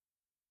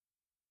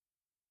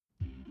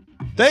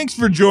Thanks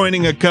for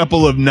joining a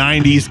couple of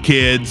 90s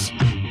kids.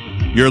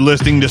 You're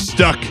listening to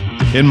Stuck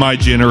in My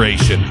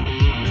Generation.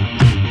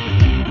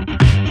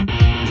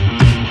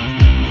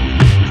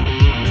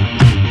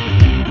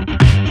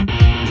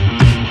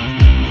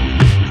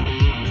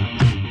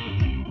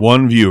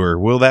 One viewer.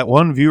 Will that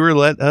one viewer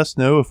let us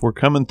know if we're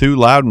coming through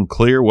loud and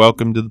clear?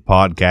 Welcome to the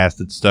podcast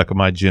that's Stuck in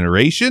My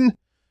Generation.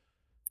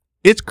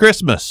 It's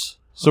Christmas,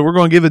 so we're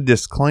going to give a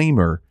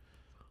disclaimer.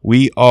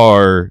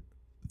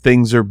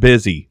 Things are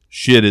busy.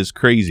 Shit is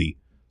crazy.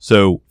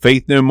 So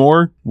Faith No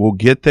More, we'll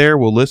get there.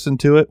 We'll listen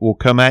to it. We'll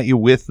come at you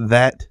with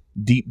that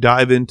deep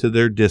dive into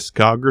their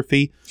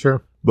discography.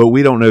 Sure. But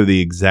we don't know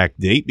the exact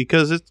date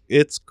because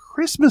it's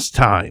Christmas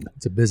time.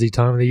 It's a busy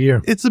time of the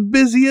year. It's the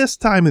busiest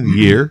time of the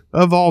year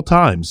of all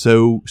time.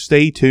 So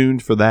stay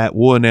tuned for that.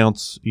 We'll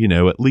announce,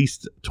 at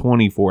least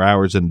 24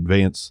 hours in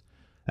advance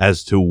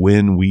as to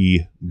when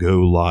we go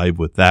live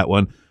with that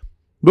one.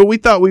 But we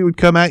thought we would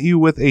come at you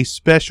with a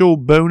special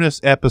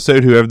bonus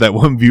episode. Whoever that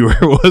one viewer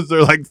was,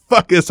 they're like,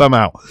 fuck this, I'm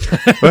out.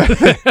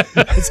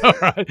 It's all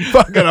right.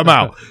 Fuck it, I'm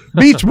out.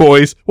 Beach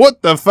Boys,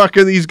 what the fuck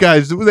are these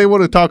guys? They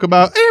want to talk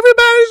about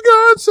everybody's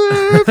gone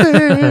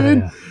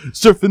surfing.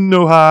 Surfing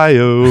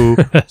Ohio.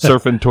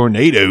 Surfing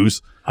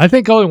tornadoes. I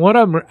think only one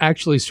of them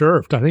actually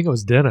surfed. I think it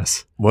was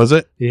Dennis. Was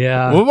it?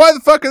 Yeah. Well, why the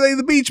fuck are they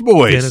the Beach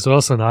Boys? Dennis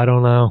Wilson, I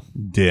don't know.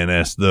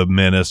 Dennis the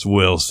Menace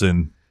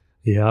Wilson.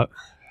 Yeah.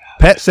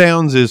 Pet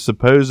Sounds is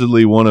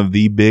supposedly one of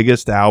the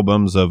biggest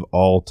albums of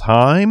all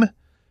time.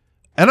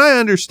 And I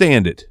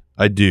understand it.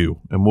 I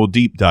do. And we'll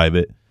deep dive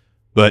it.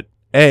 But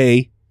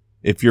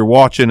if you're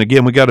watching,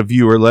 again, we got a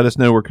viewer. Let us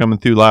know we're coming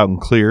through loud and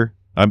clear.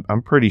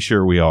 I'm pretty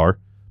sure we are.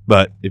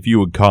 But if you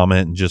would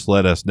comment and just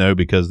let us know,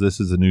 because this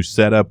is a new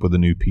setup with a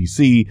new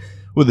PC,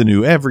 with a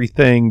new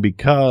everything,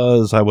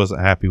 because I wasn't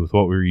happy with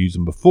what we were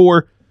using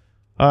before.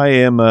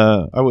 I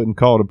wouldn't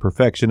call it a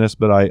perfectionist,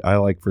 but I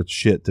like for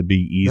shit to be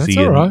easy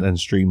and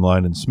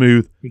streamlined and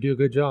smooth. You do a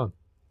good job.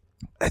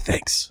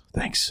 Thanks.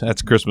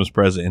 That's a Christmas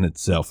present in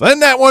itself.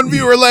 And that one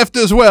viewer left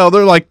as well.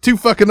 They're like, too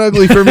fucking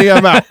ugly for me.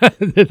 I'm out.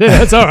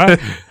 That's all right.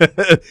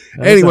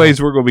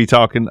 Anyways, we're going to be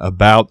talking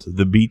about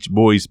the Beach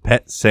Boys'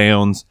 Pet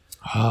Sounds.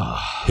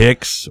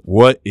 Hicks,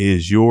 what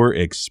is your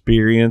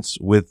experience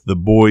with the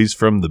boys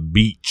from the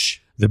beach?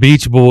 The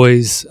Beach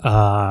Boys.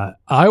 I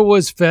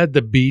was fed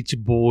the Beach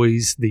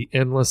Boys, the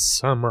Endless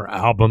Summer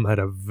album at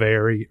a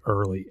very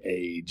early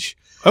age.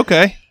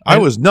 Okay. I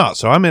was not,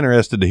 so I'm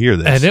interested to hear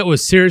this. And it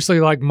was seriously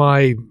like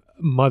my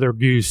Mother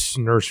Goose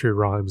Nursery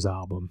Rhymes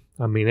album.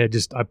 I mean,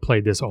 I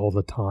played this all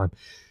the time.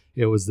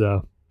 It was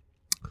the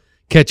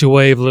Catch a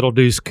Wave, Little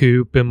Deuce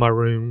Coupe, In My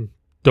Room,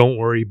 Don't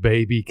Worry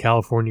Baby,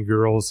 California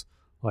Girls,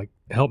 like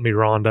Help Me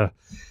Rhonda.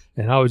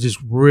 And I was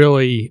just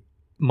really,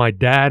 my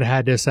dad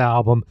had this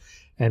album,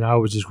 and I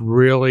was just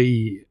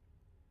really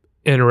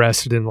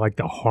interested in like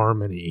the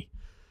harmony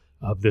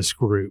of this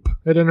group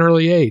at an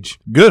early age.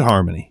 Good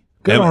harmony.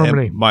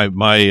 Harmony.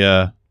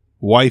 My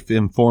wife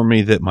informed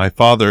me that my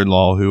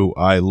father-in-law, who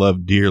I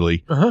love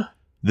dearly,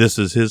 this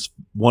is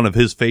one of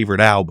his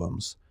favorite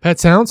albums. Pet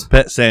Sounds?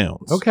 Pet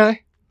Sounds.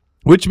 Okay.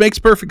 Which makes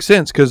perfect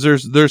sense because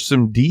there's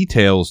some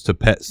details to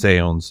Pet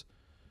Sounds.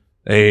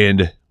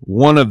 And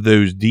one of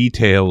those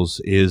details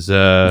is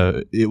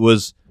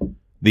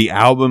the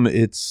album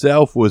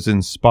itself was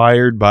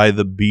inspired by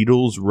the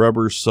Beatles'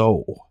 Rubber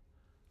Soul.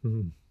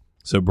 Mm.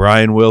 So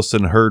Brian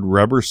Wilson heard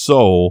Rubber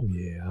Soul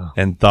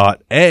and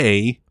thought,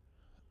 A,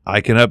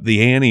 I can up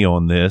the ante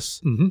on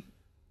this. Mm-hmm.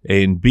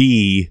 And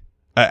B,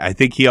 I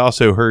think he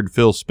also heard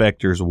Phil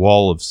Spector's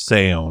Wall of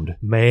Sound.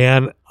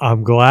 Man,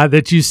 I'm glad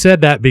that you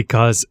said that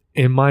because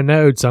in my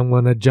notes, I'm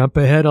going to jump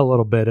ahead a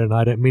little bit, and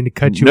I didn't mean to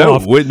cut you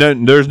off. No,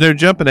 there's no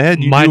jumping ahead.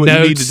 My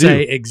notes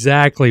say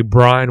exactly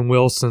Brian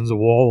Wilson's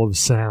Wall of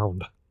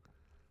Sound.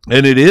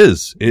 And it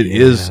is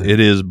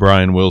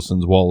Brian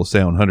Wilson's Wall of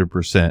Sound,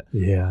 100%.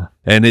 Yeah.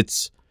 And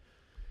it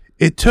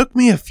took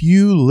me a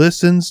few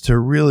listens to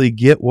really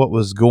get what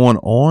was going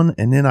on,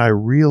 and then I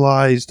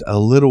realized a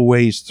little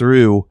ways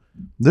through,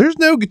 there's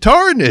no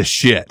guitar in this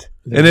shit.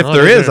 And if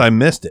there is, I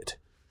missed it.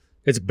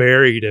 It's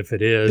buried if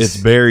it is.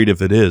 It's buried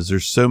if it is.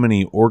 There's so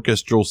many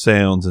orchestral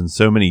sounds and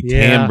so many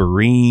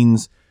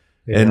tambourines.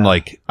 Yeah. And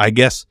I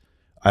guess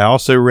I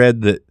also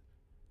read that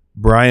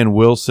Brian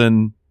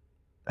Wilson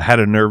had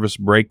a nervous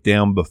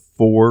breakdown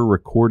before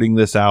recording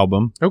this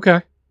album.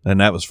 Okay. And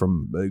that was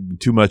from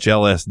too much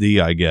LSD,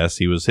 I guess.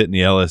 He was hitting the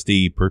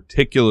LSD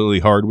particularly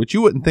hard, which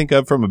you wouldn't think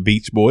of from a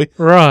Beach Boy.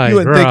 Right. You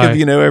wouldn't think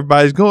of,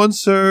 everybody's going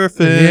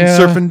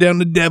surfing down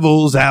the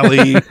Devil's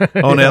Alley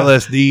on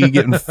LSD,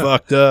 getting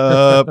fucked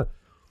up.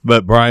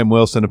 But Brian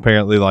Wilson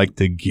apparently liked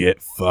to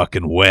get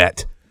fucking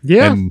wet.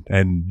 Yeah.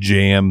 And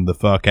jam the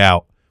fuck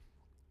out.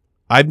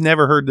 I've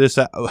never heard this.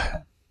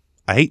 I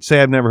hate to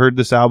say I've never heard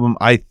this album.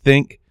 I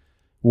think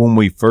when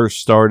we first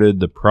started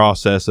the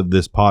process of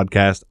this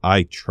podcast,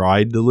 I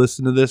tried to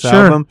listen to this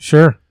album.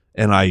 Sure.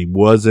 And I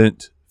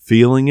wasn't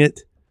feeling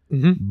it.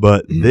 Mm-hmm.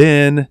 But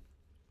then,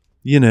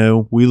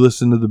 we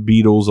listened to the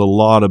Beatles, a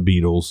lot of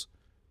Beatles.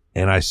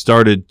 And I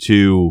started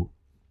to,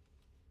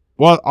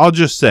 well, I'll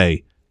just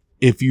say,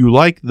 if you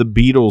like the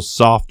Beatles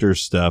softer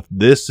stuff,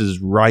 this is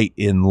right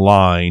in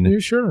line Yeah,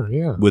 sure,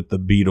 yeah. with the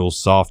Beatles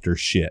softer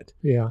shit.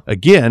 Yeah.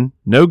 Again,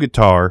 no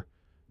guitar,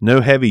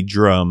 no heavy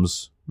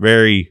drums,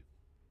 very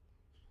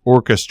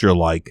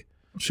orchestra-like,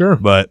 Sure.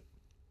 but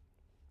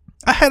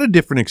I had a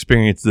different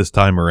experience this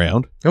time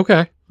around.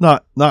 Okay.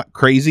 Not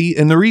crazy.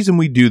 And the reason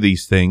we do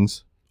these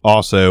things,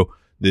 also,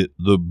 the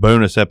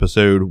bonus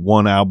episode,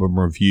 1 album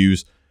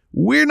reviews,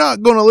 we're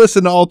not going to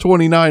listen to all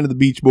 29 of the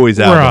Beach Boys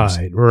albums.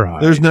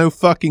 Right. There's no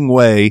fucking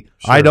way.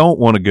 Sure. I don't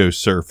want to go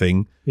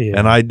surfing, Yeah.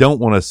 and I don't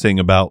want to sing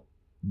about,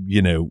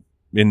 surfing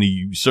in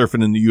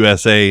the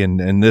USA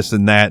and this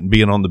and that and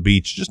being on the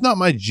beach. Just not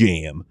my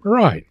jam.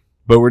 Right.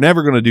 But we're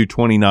never going to do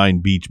 29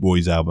 Beach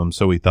Boys albums,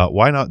 so we thought,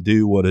 why not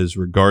do what is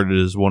regarded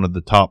as one of the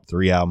top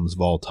 3 albums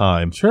of all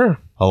time? Sure.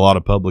 A lot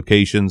of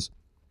publications.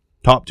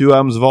 Top 2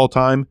 albums of all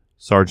time,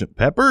 Sgt.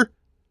 Pepper,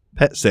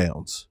 Pet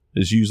Sounds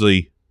is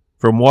usually,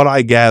 from what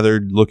I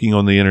gathered looking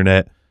on the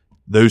internet,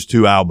 those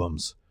 2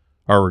 albums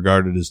are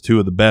regarded as 2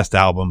 of the best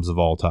albums of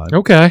all time.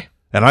 Okay.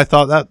 And I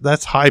thought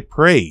that's high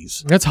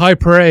praise. That's high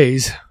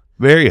praise.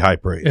 Very high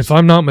praise. If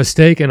I'm not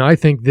mistaken, I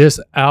think this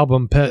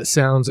album, Pet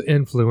Sounds,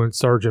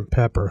 influenced Sgt.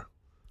 Pepper.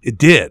 It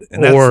did.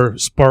 And Or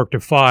sparked a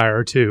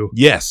fire, too.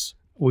 yes.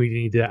 We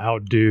need to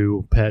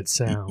outdo Pet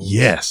Sounds.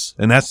 Yes.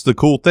 And that's the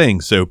cool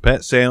thing. So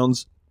Pet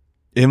Sounds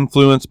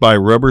influenced by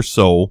Rubber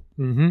Soul.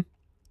 Mm-hmm.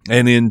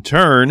 And in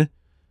turn,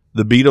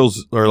 the Beatles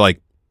are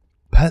like,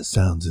 Pet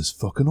Sounds is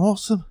fucking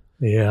awesome.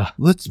 Yeah.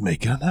 Let's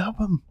make an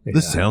album. Yeah.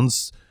 This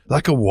sounds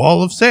like a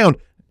wall of sound.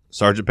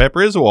 Sgt.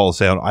 Pepper is a wall of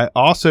sound. I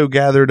also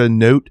gathered a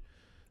note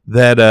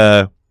that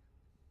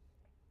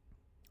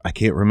I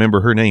can't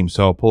remember her name,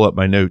 so I'll pull up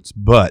my notes.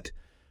 But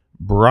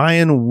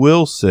Brian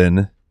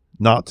Wilson,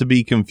 not to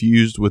be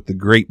confused with the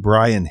great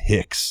Brian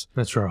Hicks.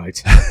 That's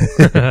right.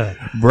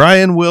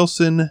 Brian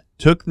Wilson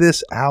took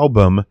this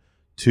album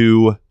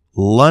to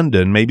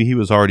London. Maybe he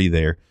was already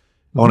there.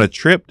 On a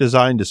trip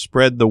designed to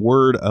spread the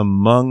word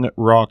among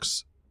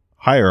rock's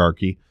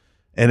hierarchy.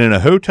 And in a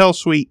hotel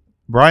suite,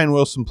 Brian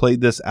Wilson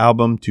played this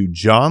album to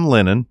John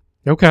Lennon,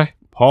 Okay.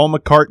 Paul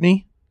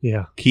McCartney,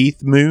 Yeah.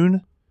 Keith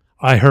Moon,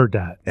 I heard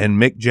that. and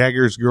Mick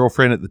Jagger's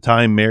girlfriend at the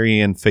time,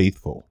 Marianne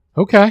Faithfull,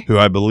 Okay. who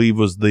I believe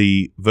was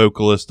the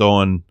vocalist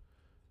on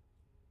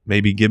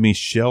maybe Give Me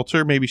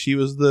Shelter. Maybe she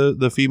was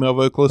the female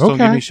vocalist on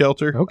Okay. Give Me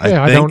Shelter. Okay.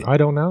 I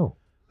don't know.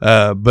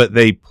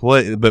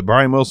 But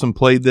Brian Wilson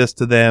played this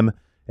to them,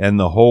 and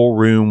the whole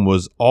room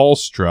was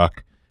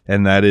awestruck.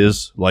 And that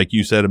is, like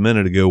you said a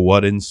minute ago,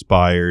 what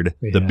inspired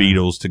the Yeah.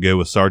 Beatles to go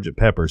with Sgt.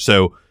 Pepper.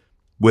 So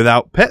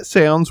without Pet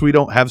Sounds, we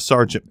don't have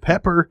Sgt.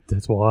 Pepper.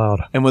 That's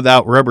wild. And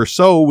without Rubber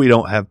Soul, we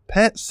don't have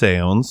Pet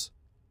Sounds.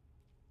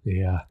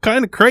 Yeah.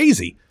 Kind of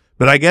crazy.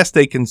 But I guess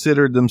they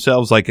considered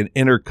themselves like an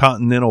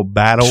intercontinental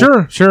battle.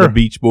 Sure. The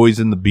Beach Boys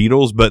and the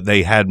Beatles, but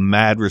they had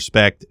mad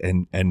respect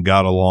and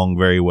got along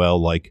very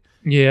well like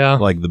Yeah.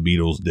 the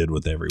Beatles did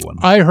with everyone.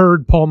 I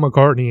heard Paul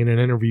McCartney in an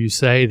interview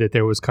say that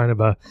there was kind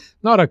of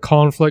not a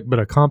conflict, but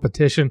a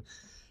competition.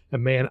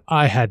 And man,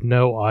 I had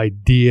no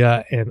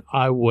idea, and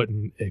I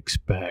wouldn't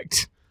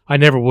expect. I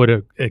never would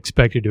have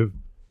expected to have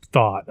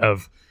thought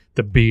of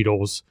the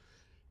Beatles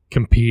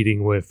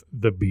competing with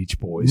the Beach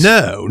Boys.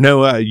 No,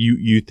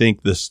 you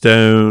think the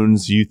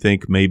Stones, you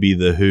think maybe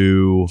the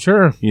Who,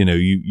 Sure.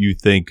 you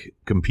think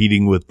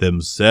competing with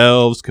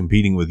themselves,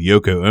 competing with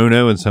Yoko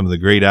Ono and some of the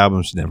great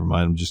albums. Never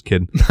mind, I'm just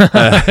kidding.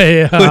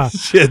 Yeah.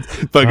 Shit,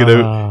 fucking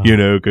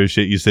Yoko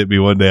shit you sent me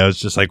one day. I was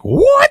just like,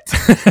 what?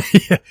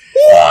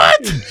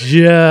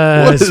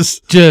 Yeah. What?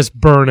 Just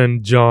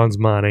burning John's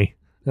money.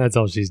 That's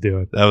all she's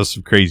doing. That was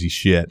some crazy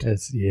shit.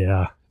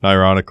 Yeah.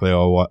 Ironically,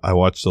 I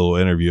watched a little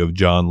interview of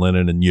John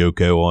Lennon and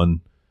Yoko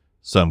on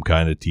some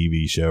kind of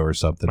TV show or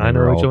something. I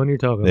know which one you're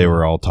talking about. They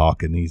were all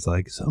talking. He's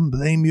like, some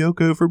blame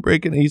Yoko for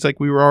breaking. He's like,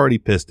 we were already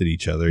pissed at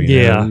each other.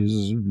 Yeah.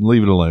 Just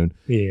leave it alone.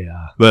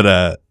 Yeah.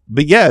 But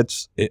yeah,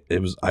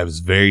 it was. I was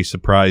very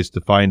surprised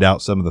to find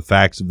out some of the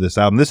facts of this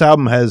album. This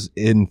album has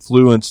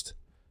influenced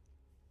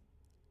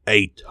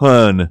a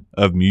ton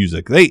of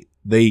music. They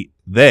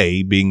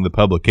being the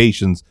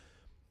publications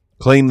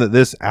claim that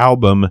this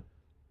album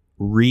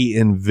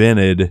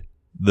reinvented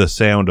the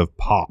sound of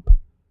pop,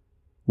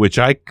 which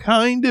I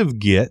kind of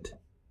get.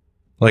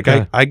 Like,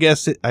 Okay. I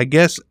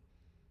guess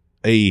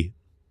a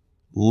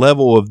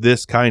level of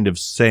this kind of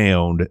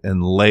sound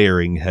and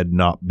layering had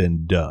not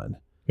been done,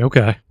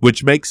 Okay.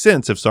 which makes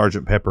sense if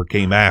Sgt. Pepper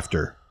came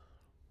after.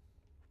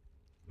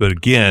 But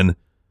again,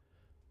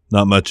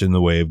 not much in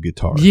the way of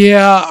guitar.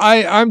 Yeah,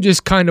 I'm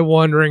just kind of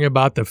wondering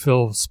about the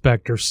Phil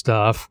Spector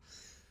stuff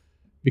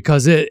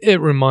because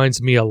it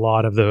reminds me a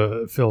lot of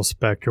the Phil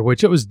Spector,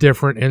 which it was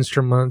different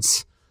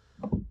instruments,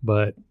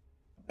 but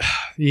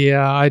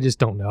yeah, I just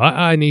don't know.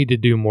 I need to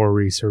do more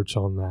research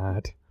on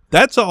that.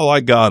 That's all I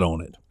got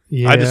on it.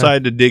 Yeah. I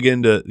decided to dig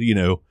into,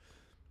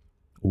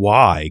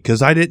 why,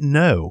 because I didn't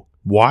know.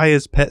 Why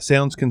is Pet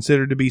Sounds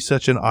considered to be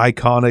such an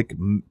iconic,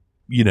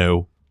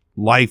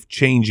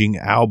 life-changing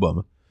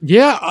album?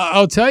 Yeah,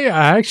 I'll tell you,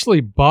 I actually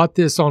bought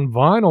this on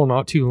vinyl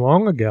not too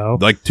long ago.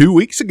 Like 2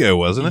 weeks ago,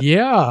 wasn't it?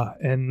 Yeah,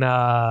 and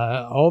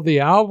all the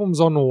albums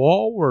on the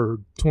wall were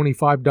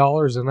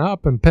 $25 and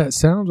up, and Pet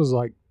Sounds was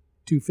like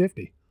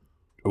 $250.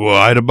 Well,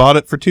 I'd have bought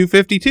it for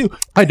 $250 too.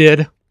 I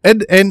did.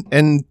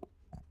 And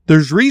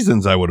there's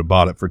reasons I would have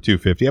bought it for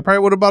 $250. I probably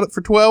would have bought it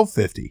for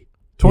 $12.50.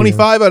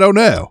 $25, I don't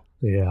know.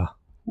 Yeah.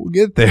 We'll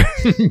get there.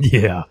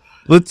 Yeah.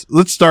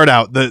 Let's start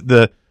out.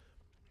 The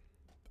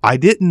I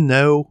didn't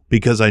know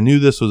because I knew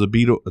this was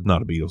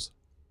not a Beatles.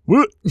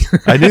 What?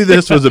 I knew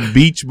this was a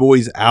Beach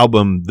Boys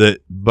album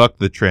that bucked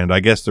the trend. I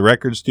guess the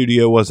record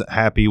studio wasn't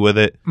happy with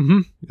it.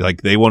 Mm-hmm.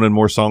 Like they wanted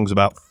more songs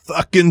about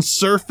fucking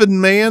surfing,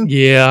 man.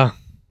 Yeah.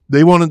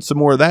 They wanted some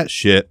more of that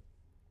shit.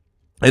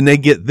 And they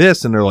get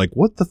this and they're like,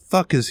 what the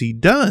fuck has he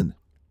done?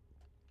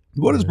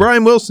 What has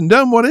Brian Wilson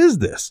done? What is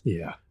this?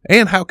 Yeah.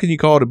 And how can you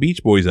call it a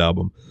Beach Boys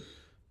album?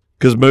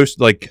 Because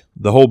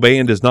the whole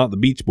band is not the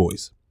Beach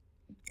Boys.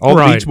 All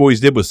the Beach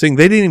Boys did was sing.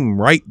 They didn't even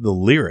write the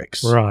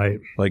lyrics. Right.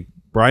 Like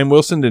Brian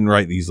Wilson didn't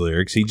write these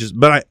lyrics.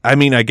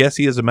 I guess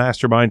he is a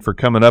mastermind for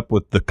coming up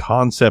with the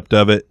concept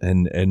of it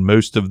and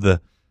most of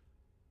the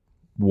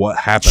what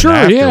happened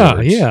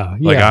afterwards. Yeah.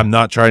 Like I'm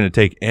not trying to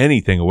take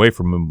anything away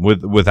from him.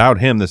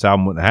 Without him, this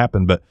album wouldn't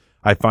happen. But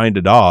I find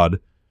it odd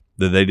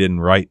that they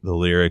didn't write the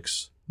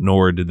lyrics,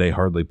 nor did they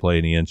hardly play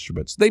any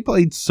instruments. They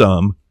played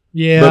some,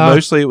 but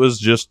mostly it was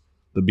just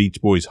the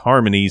Beach Boys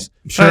harmonies.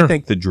 Sure. And I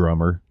think the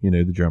drummer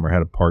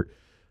had a part.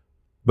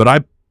 But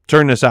I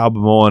turned this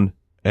album on,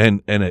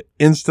 and it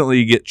instantly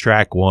you get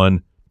track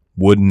one,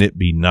 Wouldn't It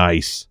Be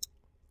Nice?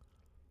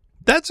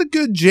 That's a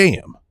good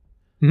jam.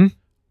 Mm-hmm.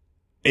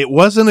 It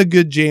wasn't a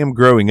good jam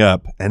growing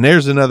up. And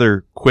there's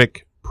another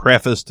quick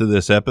preface to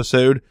this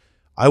episode.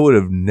 I would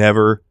have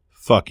never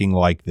fucking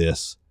liked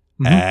this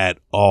at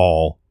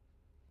all.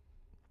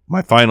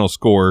 My final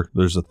score,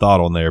 there's a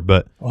thought on there,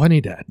 but I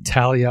need to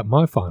tally up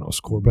my final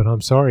score, but I'm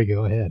sorry,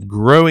 go ahead.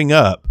 Growing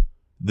up,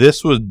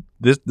 this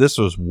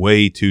was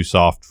way too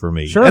soft for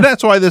me. Sure. And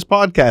that's why this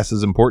podcast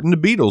is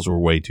important. The Beatles were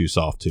way too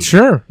soft too.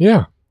 Sure,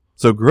 yeah.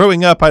 So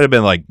growing up, I'd have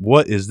been like,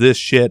 what is this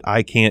shit?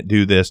 I can't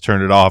do this.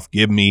 Turn it off.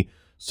 Give me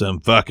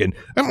some fucking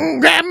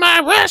grab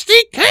my rusty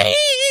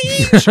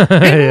cage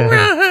and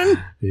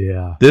run.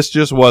 Yeah. This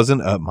just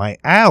wasn't up my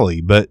alley,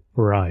 but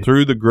right.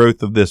 Through the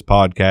growth of this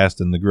podcast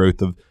and the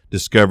growth of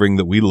discovering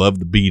that we love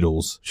the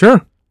Beatles.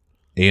 Sure.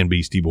 And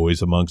Beastie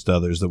Boys, amongst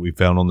others that we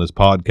found on this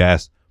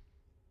podcast,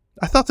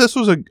 I thought this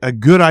was a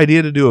good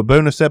idea to do a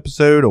bonus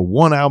episode, a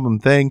one album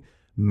thing.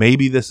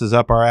 Maybe this is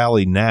up our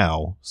alley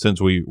now, since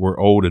we're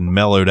old and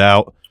mellowed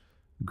out,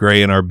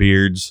 gray in our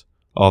beards,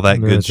 all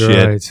that good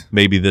shit. Right.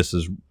 Maybe this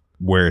is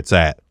where it's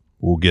at.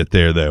 We'll get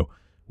there, though.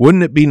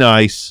 Wouldn't It Be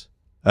Nice?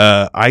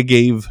 I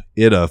gave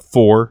it a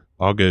 4.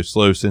 I'll go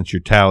slow since you're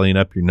tallying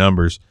up your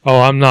numbers. Oh,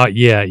 I'm not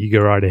yet. You go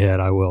right ahead.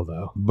 I will,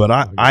 though. But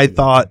I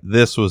thought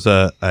this was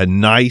a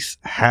nice,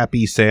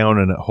 happy sound,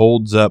 and it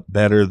holds up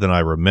better than I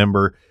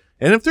remember.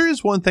 And if there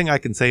is one thing I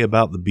can say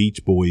about the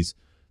Beach Boys,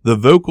 the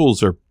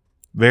vocals are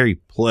very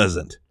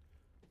pleasant.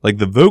 Like,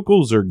 the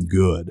vocals are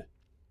good.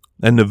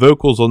 And the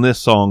vocals on this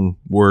song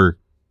were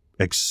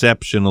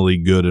exceptionally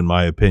good, in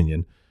my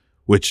opinion,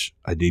 which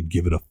I did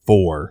give it a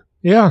 4.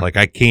 Yeah. Like,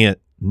 I can't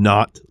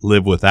not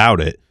live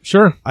without it.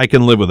 Sure. I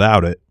can live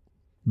without it,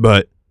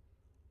 but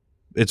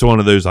it's one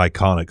of those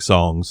iconic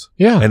songs.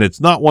 Yeah. And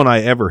it's not one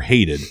I ever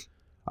hated.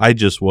 I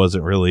just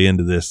wasn't really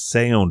into this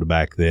sound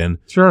back then.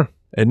 Sure.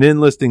 And then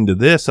listening to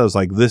this, I was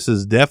like, this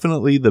is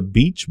definitely the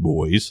Beach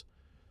Boys,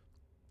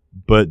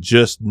 but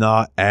just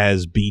not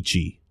as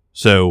beachy.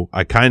 So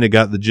I kind of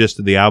got the gist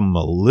of the album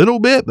a little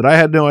bit, but I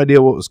had no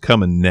idea what was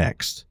coming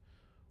next.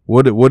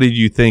 What did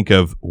you think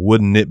of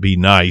Wouldn't It Be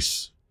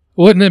Nice?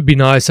 Wouldn't it be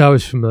nice? I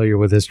was familiar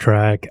with this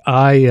track.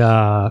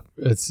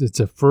 It's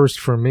a first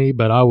for me,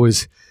 but I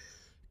was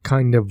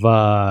kind of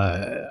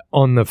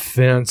on the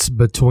fence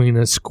between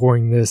us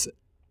scoring this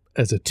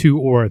as a 2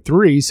 or a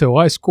 3, so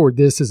I scored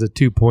this as a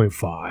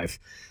 2.5.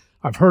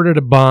 I've heard it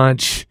a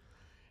bunch.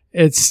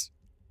 It's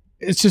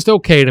just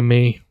okay to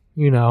me,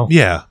 you know.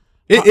 Yeah,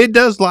 it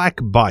does lack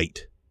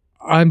bite.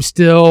 I'm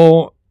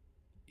still,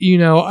 you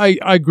know,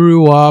 I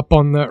grew up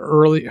on the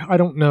early, I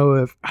don't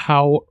know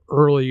how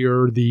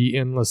earlier the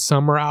Endless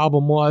Summer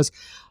album was.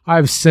 I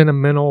have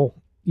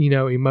sentimental, you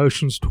know,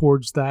 emotions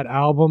towards that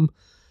album.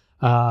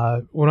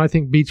 When I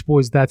think Beach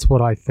Boys, that's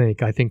what I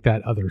think. I think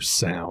that other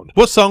sound.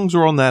 What songs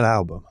were on that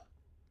album?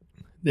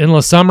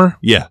 Endless Summer?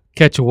 Yeah.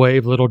 Catch a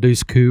Wave, Little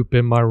Deuce Coupe,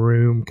 In My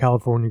Room,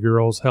 California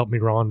Girls, Help Me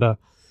Rhonda.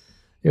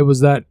 It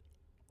was that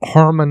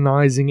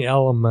harmonizing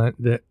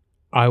element that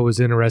I was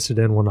interested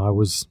in when I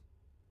was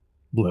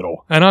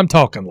little. And I'm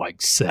talking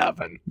like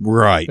 7.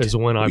 Right. Is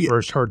when I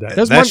first heard that.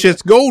 That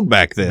shit's gold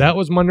back then. That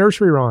was my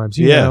nursery rhymes,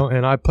 you know,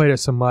 and I played it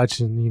so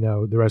much, and, you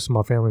know, the rest of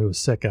my family was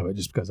sick of it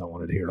just because I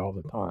wanted to hear it all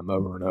the time,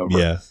 over and over.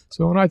 Yeah.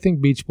 So when I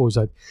think Beach Boys,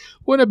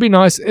 wouldn't it be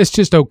nice? It's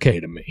just okay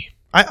to me.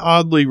 I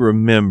oddly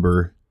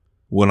remember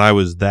when I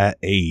was that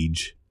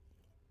age,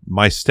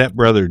 my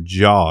stepbrother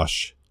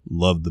Josh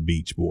loved the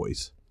Beach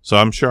Boys. So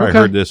I'm sure I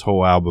heard this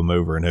whole album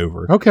over and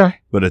over. Okay.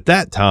 But at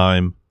that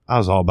time, I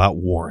was all about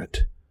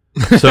Warrant.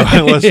 So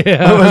I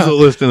wasn't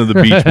listening to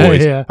the Beach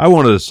Boys. Yeah. I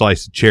wanted a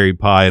slice of cherry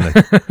pie and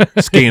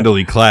a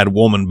scantily clad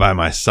woman by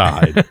my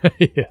side.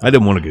 Yeah. I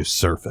didn't want to go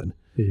surfing.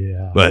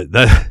 Yeah. But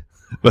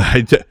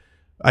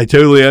I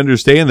totally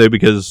understand though,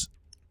 because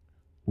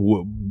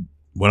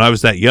when I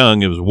was that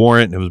young, it was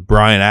Warrant, it was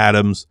Bryan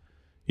Adams.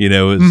 You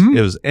know,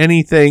 it was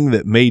anything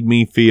that made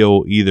me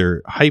feel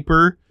either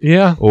hyper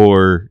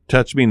or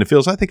touch me in the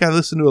feels. I think I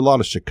listened to a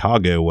lot of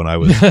Chicago when I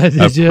was a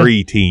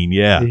preteen.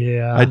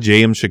 Yeah. I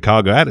jammed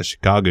Chicago. I had a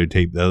Chicago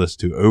tape that I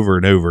listened to over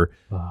and over.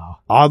 Wow.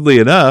 Oddly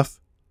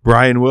enough,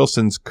 Brian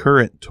Wilson's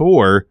current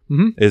tour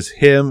is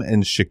him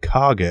and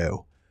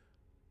Chicago.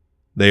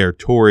 They are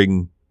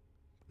touring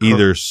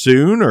either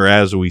soon or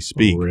as we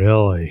speak.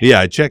 Really?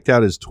 Yeah, I checked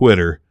out his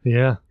Twitter.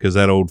 Yeah. Because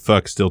that old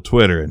fuck's still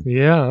Twittering.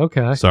 Yeah,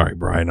 okay. Sorry,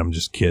 Brian, I'm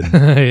just kidding.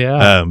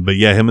 Yeah. But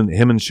yeah, him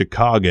and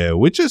Chicago,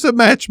 which is a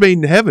match made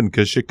in heaven,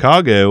 because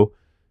Chicago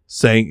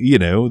sang, you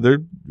know, there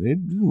a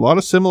lot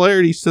of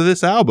similarities to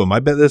this album. I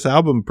bet this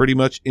album pretty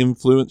much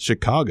influenced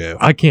Chicago.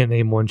 I can't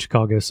name one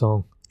Chicago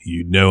song.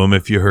 You'd know him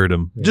if you heard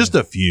him. Yeah. Just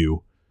a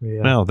few.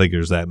 Yeah. I don't think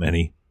there's that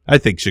many. I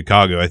think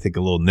Chicago, I think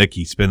a little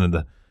Nicky spinning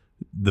the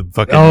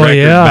fucking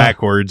record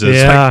backwards.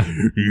 It's like,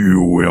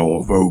 you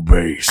will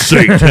obey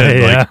Satan.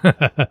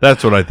 Like,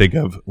 that's what I think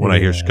of when I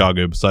hear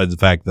Chicago, besides the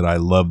fact that I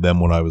loved them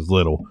when I was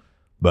little.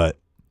 But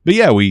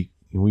yeah, we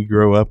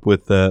grow up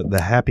with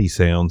the happy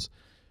sounds.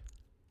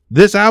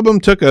 This album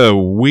took a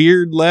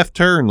weird left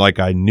turn. Like,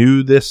 I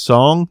knew this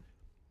song,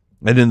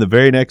 and then the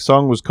very next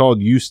song was called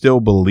You Still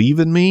Believe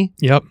in Me.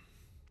 Yep.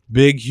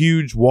 Big,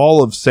 huge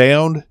wall of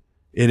sound.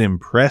 It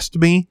impressed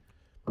me.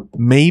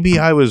 Maybe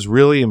I was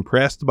really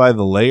impressed by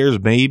the layers.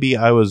 Maybe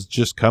I was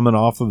just coming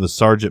off of the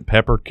Sgt.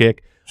 Pepper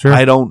kick. Sure.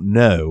 I don't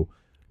know.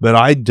 But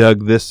I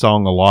dug this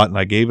song a lot, and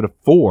I gave it a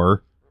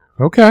 4.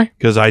 Okay.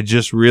 Because I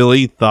just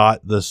really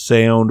thought the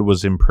sound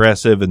was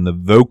impressive and the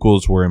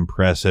vocals were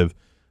impressive.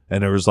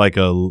 And there was like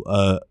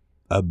a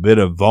bit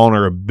of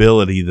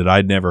vulnerability that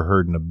I'd never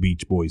heard in a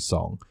Beach Boys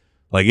song.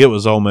 Like, it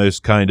was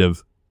almost kind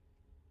of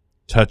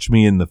touch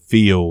me in the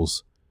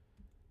feels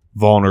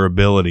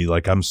vulnerability.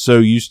 Like, I'm so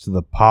used to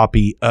the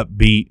poppy,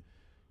 upbeat,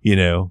 you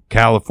know,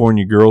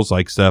 California girls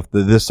like stuff,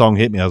 that this song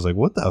hit me. I was like,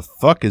 what the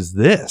fuck is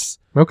this?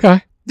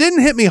 Okay.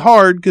 Didn't hit me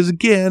hard because,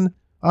 again,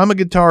 I'm a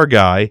guitar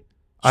guy.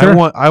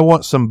 Sure. I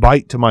want some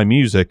bite to my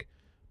music,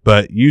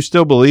 but You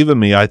Still Believe in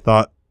Me, I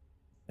thought,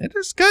 it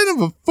is kind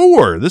of a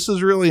 4. This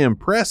is really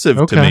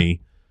impressive to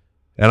me.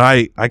 And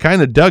I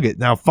kind of dug it.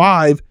 Now,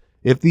 5,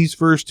 if these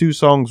first 2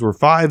 songs were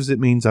 5s, it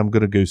means I'm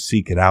going to go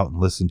seek it out and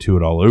listen to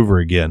it all over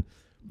again.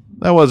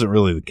 That wasn't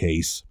really the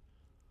case.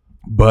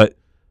 But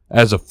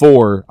as a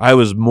 4, I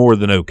was more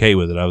than okay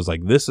with it. I was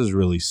like, this is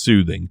really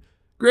soothing.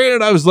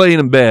 Granted, I was laying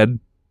in bed,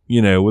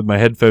 you know, with my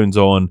headphones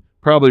on,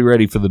 probably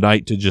ready for the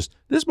night to just,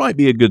 this might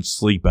be a good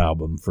sleep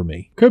album for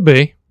me. Could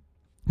be.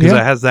 Because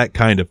it has that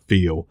kind of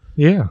feel.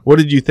 Yeah. What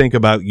did you think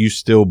about You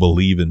Still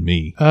Believe in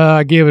Me?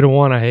 I gave it a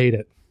 1. I hate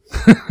it.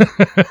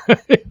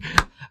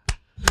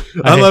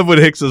 I love when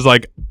Hicks is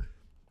like,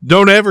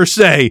 don't ever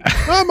say,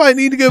 I might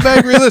need to go back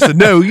and re-listen.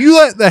 No, you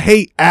let the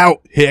hate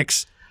out,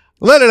 Hicks.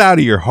 Let it out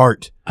of your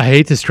heart. I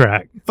hate this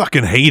track.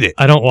 Fucking hate it.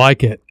 I don't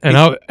like it.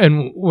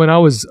 And when I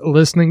was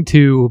listening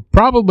to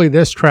probably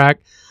this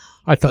track,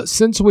 I thought,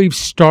 since we've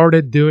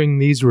started doing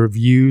these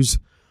reviews,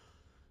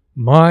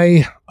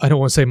 I don't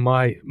want to say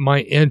my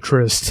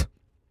interest,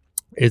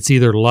 it's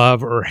either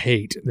love or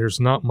hate.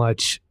 There's not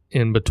much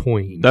in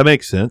between. That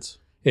makes sense.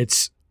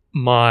 It's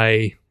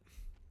I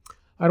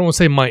don't want to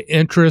say my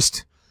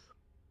interest.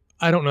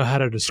 I don't know how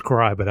to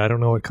describe it. I don't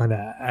know what kind of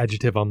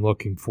adjective I'm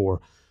looking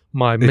for.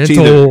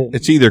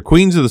 It's either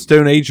Queens of the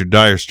Stone Age or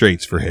Dire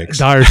Straits for Hicks.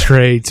 Dire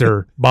Straits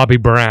or Bobby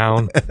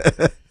Brown.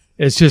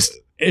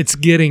 It's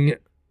getting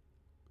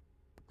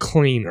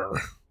cleaner.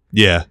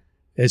 Yeah.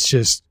 It's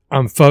just,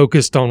 I'm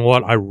focused on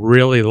what I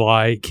really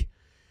like,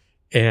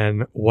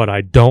 and what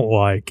I don't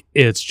like,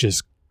 it's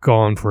just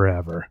gone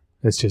forever.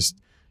 It's just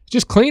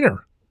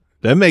cleaner.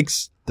 That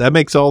makes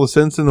all the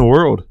sense in the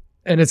world.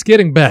 And it's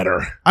getting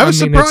better. I was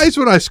surprised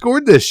when I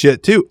scored this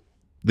shit too.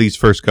 These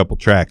first couple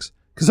tracks.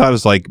 Because I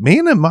was like,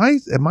 man, am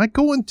I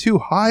going too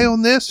high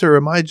on this, or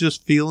am I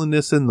just feeling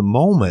this in the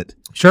moment?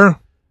 Sure.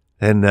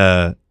 And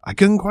I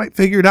couldn't quite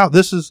figure it out.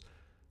 This is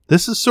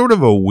sort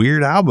of a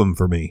weird album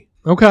for me.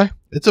 Okay.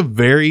 It's a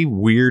very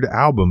weird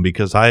album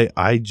because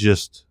I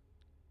just,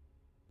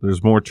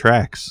 there's more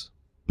tracks.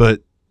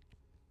 But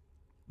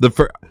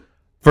for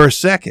a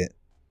second,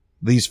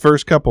 these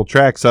first couple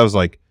tracks, I was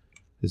like,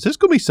 is this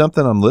going to be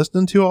something I'm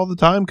listening to all the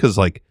time? Because,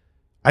 like,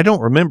 I don't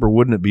remember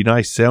Wouldn't It Be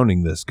Nice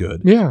sounding this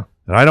good. Yeah.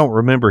 And I don't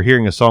remember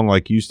hearing a song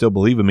like You Still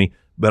Believe in Me,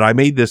 but I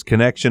made this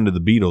connection to the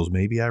Beatles.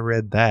 Maybe I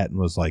read that and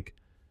was like,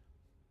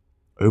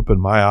 open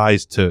my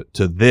eyes to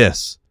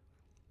this.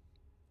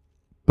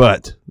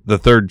 But the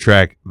third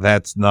track,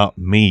 That's Not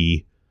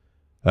Me,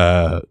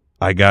 I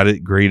got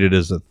it graded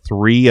as a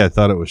 3. I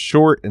thought it was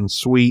short and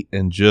sweet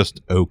and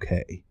just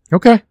okay.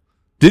 Okay.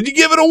 Did you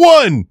give it a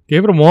 1?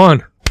 Gave it a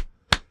 1.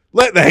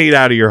 Let the hate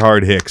out of your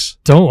heart, Hicks.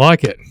 Don't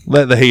like it.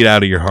 Let the hate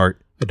out of your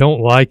heart. I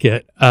don't like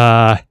it.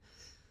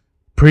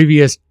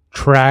 Previous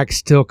tracks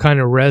still kind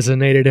of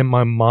resonated in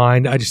my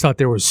mind. I just thought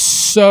there was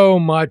so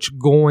much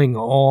going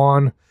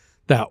on.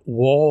 That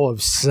wall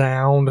of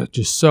sound,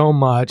 just so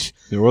much.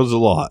 There was a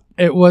lot.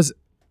 It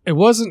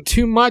wasn't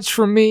too much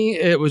for me.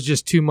 It was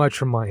just too much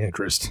for my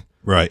interest.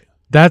 Right.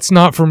 That's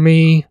not for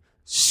me.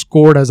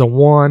 Scored as a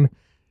 1.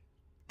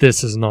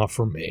 This is not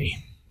for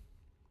me.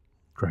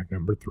 Track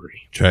number 3.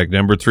 Track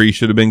number 3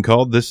 should have been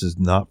called This Is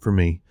Not For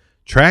Me.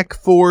 Track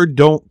 4,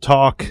 Don't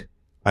Talk.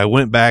 I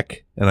went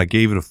back and I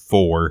gave it a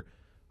 4.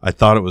 I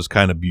thought it was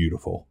kind of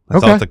beautiful. I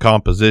thought the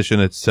composition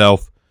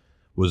itself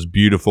was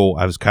beautiful.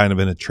 I was kind of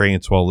in a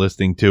trance while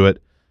listening to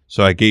it.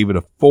 So I gave it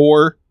a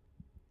 4.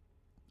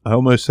 I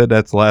almost said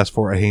that's the last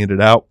 4 I handed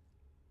out.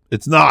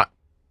 It's not.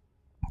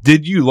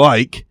 Did you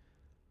like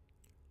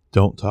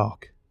Don't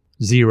Talk?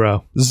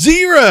 0.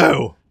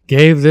 0!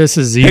 Gave this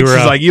a 0. Hex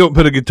is like, you don't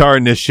put a guitar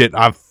in this shit,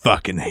 I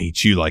fucking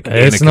hate you like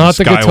It's Anakin not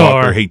the Skywalker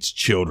guitar. hates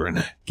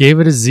children. Gave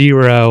it a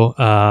 0.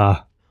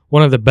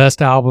 One of the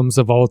best albums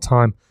of all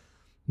time.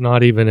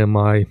 Not even in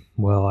my,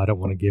 well, I don't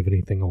want to give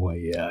anything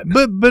away yet.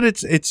 But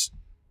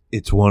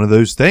it's one of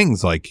those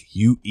things, like,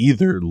 you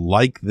either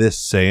like this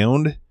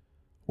sound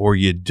or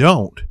you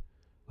don't.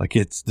 Like,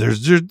 there's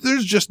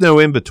just no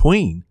in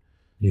between.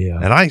 Yeah.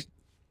 And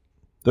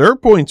there are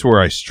points where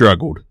I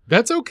struggled.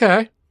 That's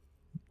okay.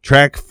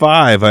 Track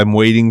 5, I'm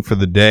Waiting for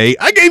the Day.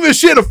 I gave this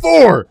shit a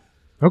 4.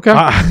 Okay.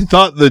 I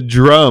thought the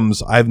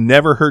drums, I've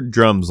never heard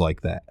drums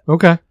like that.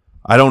 Okay.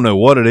 I don't know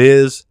what it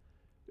is.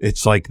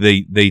 It's like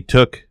they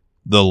took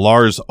the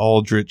Lars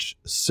Ulrich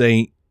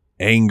Saint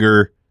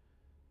Anger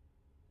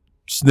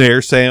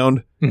snare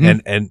sound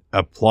and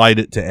applied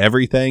it to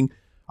everything.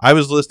 I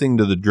was listening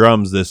to the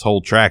drums this whole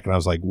track and I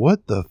was like,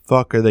 what the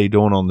fuck are they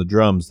doing on the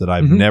drums that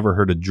I've never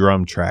heard a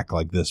drum track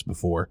like this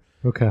before?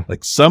 Okay.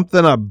 Like,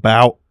 something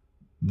about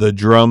the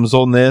drums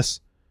on this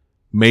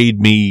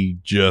made me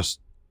just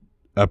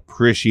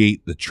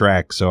appreciate the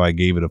track, so I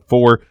gave it a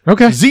 4.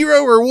 Okay.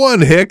 0 or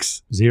 1,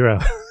 Hicks? 0.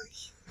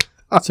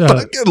 I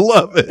fucking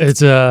love it.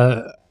 It's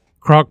a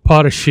crock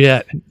pot of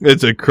shit.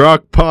 It's a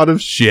crock pot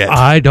of shit.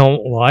 I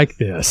don't like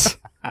this.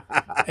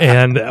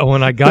 And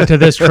when I got to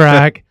this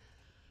track,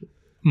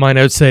 my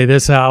notes say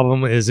this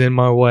album is in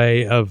my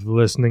way of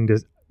listening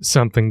to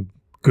something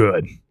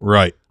good.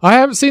 Right. I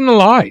haven't seen the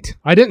light.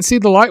 I didn't see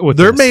the light with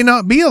There this. may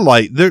not be a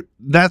light.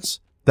 That's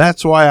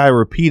why I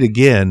repeat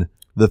again,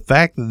 the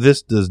fact that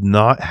this does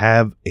not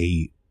have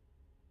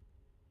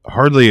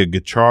hardly a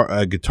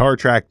guitar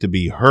track to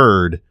be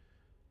heard,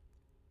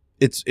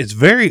 it's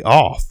very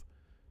off.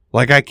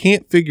 Like, I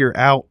can't figure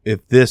out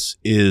if this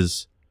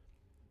is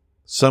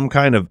some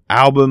kind of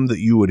album that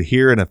you would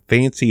hear in a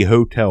fancy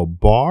hotel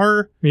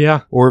bar.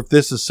 Yeah. Or if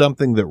this is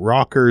something that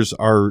rockers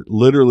are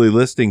literally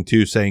listening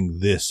to saying,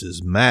 this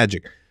is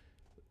magic.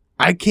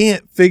 I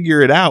can't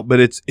figure it out,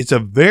 but it's a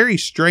very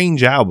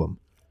strange album.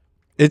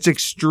 It's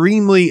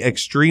extremely,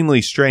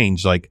 extremely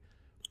strange. Like,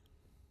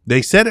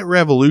 they said it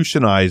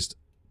revolutionized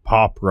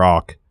pop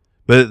rock,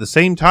 but at the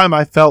same time,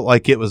 I felt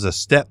like it was a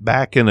step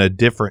back in a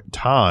different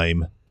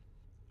time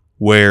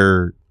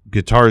where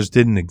guitars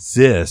didn't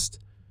exist.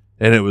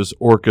 And it was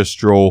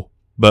orchestral,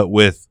 but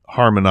with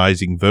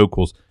harmonizing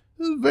vocals.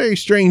 It was very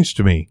strange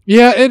to me.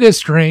 Yeah, it is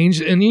strange.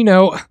 And,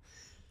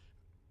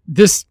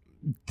 this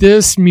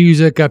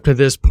music up to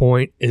this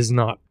point is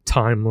not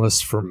timeless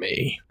for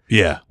me.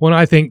 Yeah. When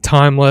I think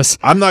timeless,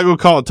 I'm not going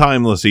to call it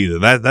timeless either.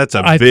 Those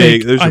are I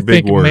big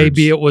think words.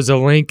 maybe it was a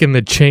link in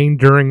the chain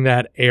during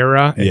that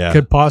era. It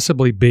could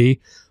possibly be.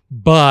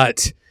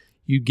 But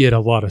you get a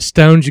lot of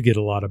Stones, you get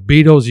a lot of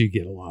Beatles, you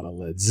get a lot of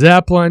Led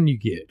Zeppelin, you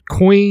get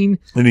Queen.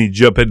 And you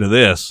jump into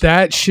this.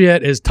 That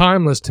shit is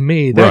timeless to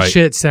me. That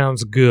shit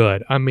sounds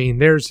good. I mean,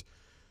 there's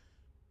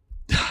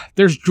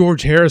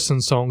George Harrison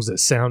songs that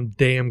sound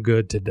damn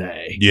good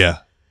today. Yeah.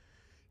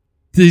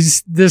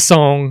 This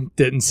song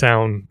didn't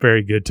sound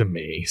very good to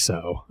me,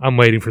 so I'm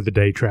waiting for the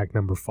day track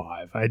number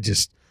 5. I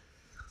didn't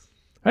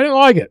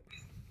like it.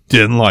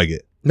 Didn't like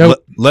it.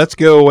 Nope. Let's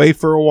go away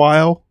for a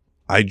while.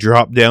 I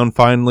dropped down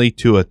finally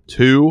to a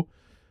 2.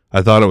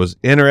 I thought it was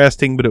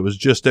interesting, but it was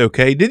just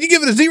okay. Did you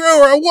give it a 0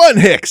 or a 1,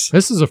 Hicks?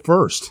 This is a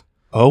first.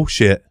 Oh,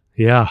 shit.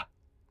 Yeah.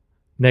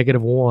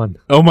 -1.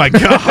 Oh, my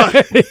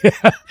God.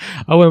 Yeah,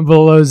 I went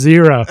below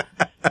 0.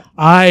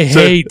 I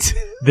hate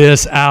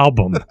this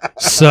album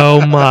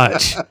so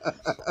much.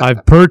 I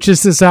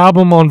purchased this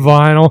album on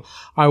vinyl.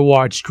 I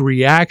watched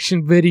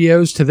reaction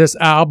videos to this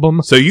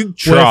album. So you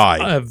tried.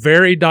 With a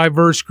very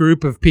diverse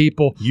group of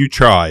people. You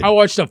tried. I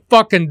watched a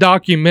fucking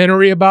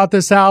documentary about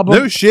this album.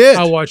 No shit.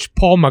 I watched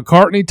Paul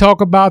McCartney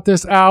talk about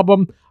this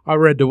album. I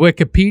read the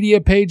Wikipedia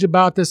page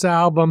about this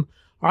album.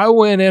 I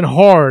went in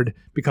hard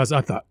because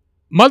I thought,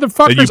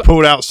 motherfuckers, and you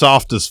pulled out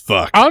soft as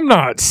fuck. I'm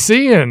not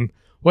seeing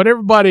what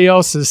everybody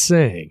else is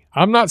seeing.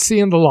 I'm not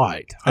seeing the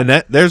light.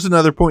 And there's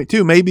another point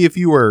too. Maybe if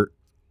you were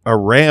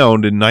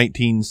around in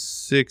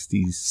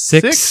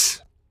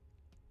 1966,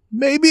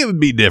 maybe it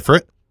would be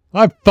different.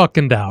 I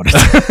fucking doubt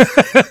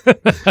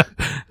it.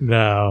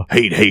 No.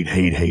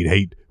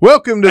 Hate.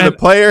 Welcome to the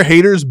Player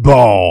Haters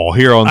Ball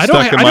here on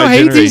Stuck in My Generation. I don't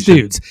hate these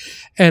dudes.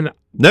 And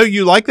no,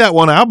 you like that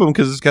one album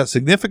because it's got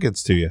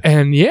significance to you.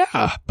 And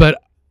yeah,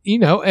 but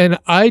and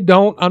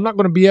I'm not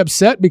going to be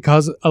upset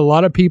because a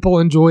lot of people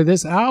enjoy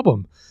this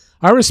album.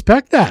 I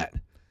respect that.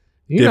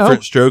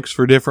 Different strokes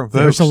for different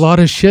folks. There's a lot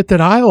of shit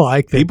that I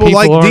like. That people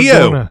like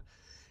Dio.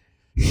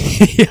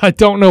 Yeah, I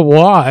don't know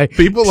why.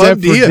 People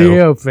love Dio.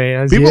 Dio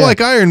fans. People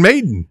like Iron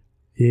Maiden.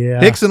 Yeah.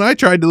 Hicks and I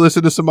tried to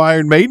listen to some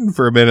Iron Maiden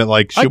for a minute.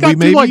 Like, should we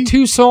maybe? I got through like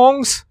 2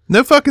 songs.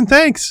 No fucking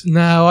thanks.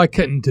 No, I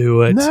couldn't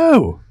do it.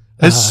 No.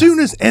 As soon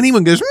as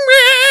anyone goes,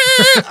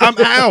 I'm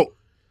out.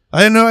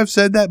 I know I've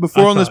said that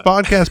before on this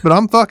podcast, but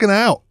I'm fucking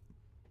out.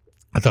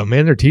 I thought,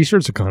 man, their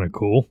T-shirts are kind of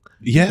cool.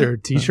 Yeah. Their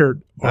T-shirt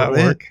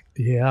artwork.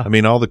 Yeah. I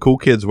mean, all the cool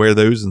kids wear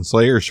those and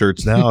Slayer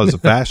shirts now as a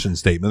fashion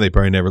statement. They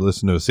probably never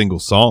listen to a single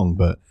song,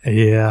 but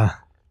yeah.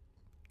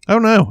 I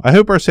don't know. I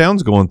hope our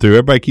sound's going through.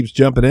 Everybody keeps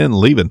jumping in and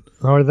leaving.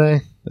 Are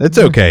they? It's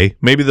okay.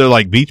 Maybe they're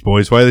like Beach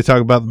Boys. Why are they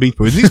talking about the Beach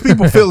Boys? These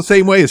people feel the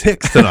same way as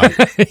Hicks tonight.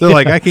 They're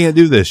like, I can't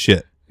do this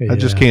shit. I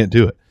just can't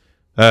do it.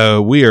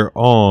 We are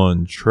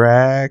on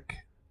track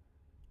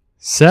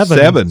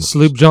 7.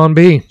 Sloop John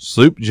B.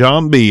 Sloop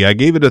John B. I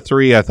gave it a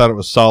 3. I thought it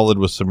was solid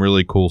with some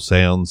really cool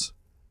sounds.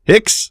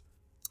 Hicks?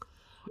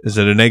 Is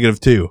it a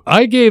 -2?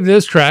 I gave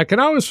this track, and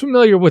I was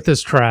familiar with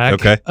this track.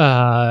 Okay.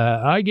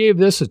 I gave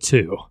this a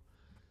 2.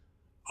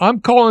 I'm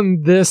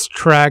calling this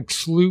track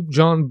Sloop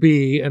John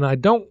B, and I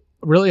don't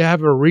really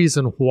have a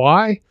reason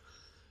why,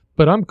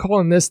 but I'm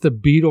calling this the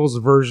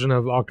Beatles version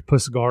of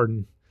Octopus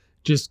Garden.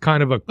 Just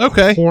kind of a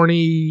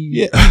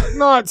corny,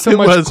 not so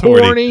much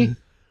corny.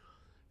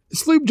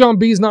 Sloop John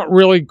B is not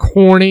really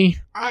corny.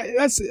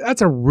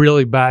 That's a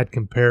really bad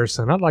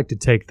comparison. I'd like to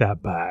take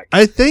that back.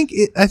 I think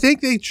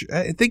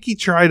he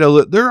tried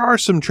a. There are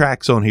some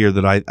tracks on here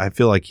that I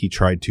feel like he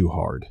tried too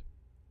hard.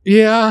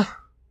 Yeah,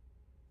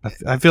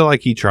 I feel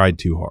like he tried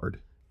too hard.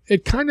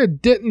 It kind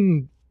of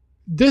didn't.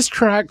 This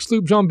track,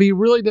 Sloop John B,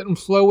 really didn't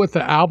flow with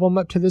the album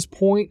up to this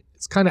point.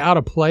 It's kind of out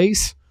of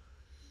place.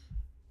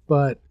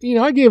 But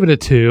I gave it a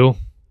 2.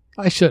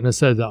 I shouldn't have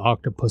said the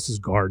Octopus's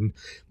Garden.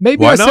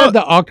 Maybe I said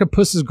the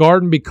Octopus's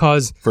Garden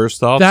because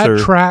first off, that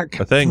track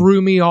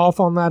threw me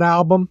off on that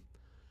album.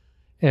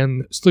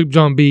 And Sloop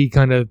John B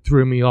kind of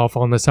threw me off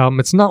on this album.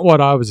 It's not what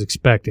I was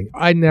expecting.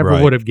 I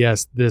never would have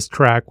guessed this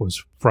track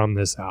was from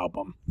this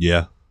album.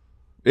 Yeah.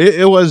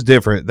 It was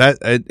different.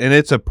 And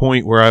it's a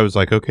point where I was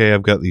like, okay,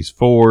 I've got these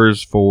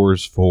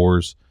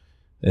 4s.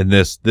 And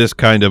this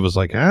kind of was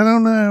like, I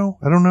don't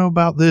know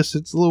about this.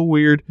 It's a little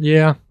weird.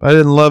 Yeah. I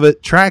didn't love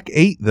it. Track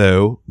 8,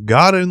 though,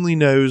 God Only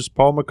Knows,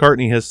 Paul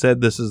McCartney has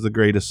said this is the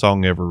greatest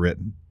song ever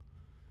written.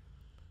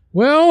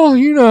 Well,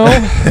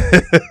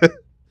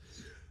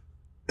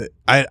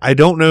 I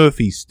don't know if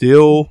he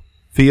still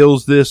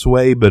feels this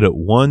way, but at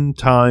one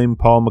time,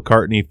 Paul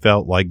McCartney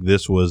felt like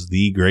this was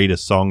the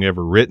greatest song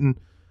ever written.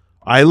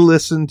 I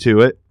listened to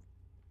it.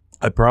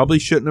 I probably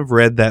shouldn't have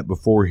read that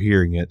before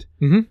hearing it.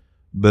 Mm-hmm.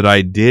 But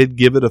I did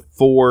give it a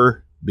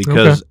 4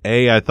 because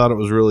A, I thought it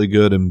was really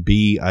good, and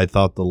B, I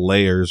thought the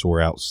layers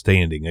were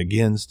outstanding.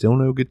 Again, still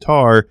no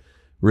guitar.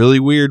 Really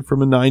weird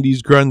from a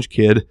 90s grunge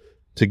kid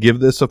to give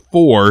this a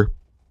 4,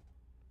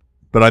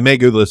 but I may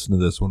go listen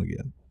to this one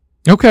again.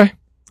 Okay.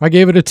 I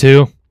gave it a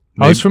 2.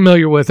 I was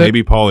familiar with it.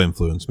 Maybe Paul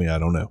influenced me. I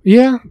don't know.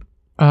 Yeah.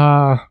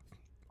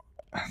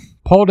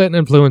 Paul didn't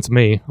influence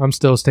me. I'm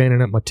still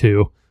standing at my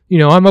 2.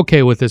 I'm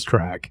okay with this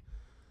track.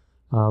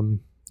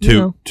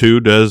 2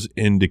 does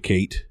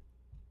indicate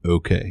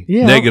okay.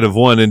 Yeah.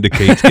 -1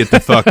 indicates get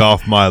the fuck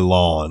off my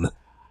lawn.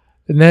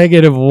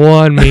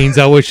 -1 means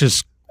I wish a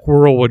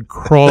squirrel would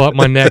crawl up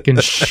my neck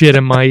and shit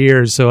in my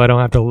ears so I don't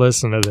have to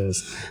listen to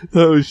this.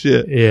 Oh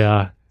shit.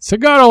 Yeah. So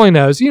God only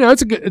knows.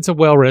 It's a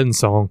well-written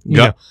song.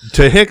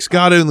 To Hicks,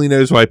 God only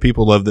knows why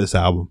people love this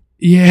album.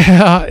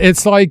 Yeah,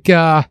 it's like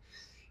a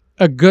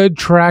good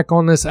track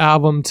on this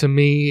album to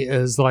me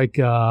is like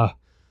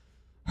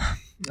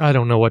I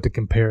don't know what to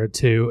compare it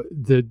to.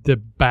 The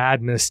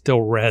badness still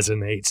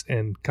resonates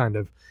and kind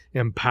of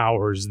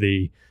empowers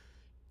the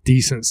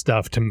decent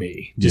stuff to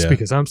me. Just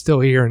because I'm still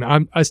here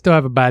and I still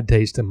have a bad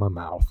taste in my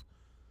mouth.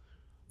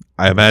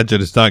 I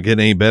imagine it's not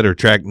getting any better.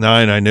 Track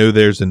 9, I know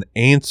there's an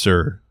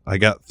answer. I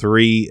got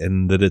 3,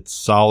 and that it's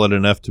solid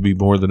enough to be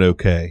more than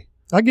okay.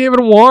 I gave it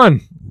a 1.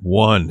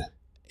 1.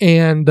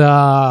 And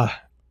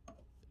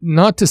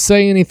not to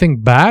say anything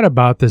bad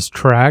about this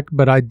track,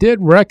 but I did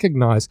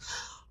recognize...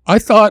 I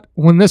thought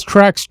when this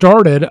track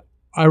started,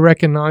 I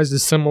recognized a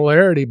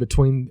similarity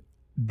between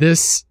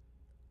this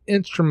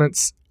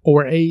instrument's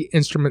or a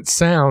instrument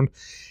sound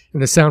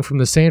and the sound from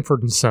the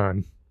Sanford and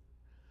Son.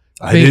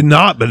 I did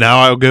not, but now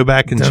I'll go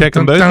back and check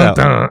them both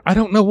out. I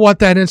don't know what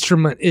that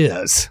instrument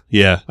is.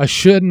 Yeah. I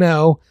should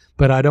know,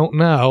 but I don't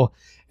know.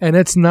 And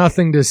it's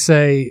nothing to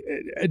say,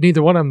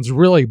 neither one of them's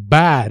really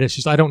bad. It's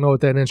just I don't know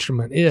what that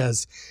instrument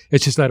is.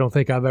 It's just I don't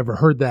think I've ever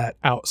heard that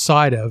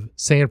outside of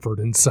Sanford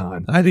and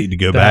Son. I need to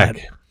go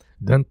back.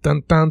 Dun,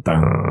 dun, dun,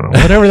 dun.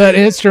 Whatever that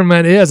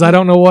instrument is, I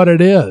don't know what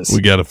it is.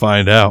 We got to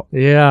find out.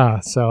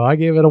 Yeah, so I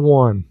gave it a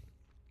 1.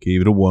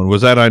 Gave it a 1.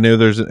 Was that, I know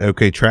there's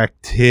track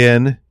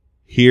 10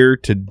 here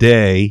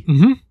today.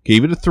 Mm-hmm.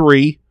 Gave it a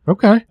 3.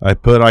 Okay.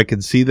 I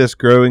could see this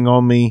growing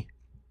on me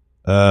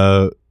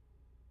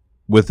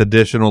with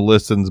additional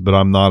listens, but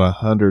I'm not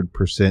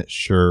 100%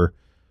 sure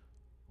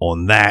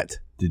on that.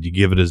 Did you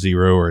give it a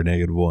 0 or a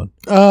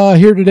 -1?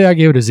 Here today I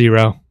gave it a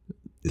 0.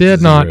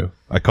 It's a 0.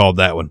 I called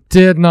that one.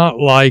 Did not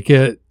like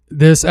it.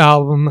 This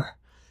album,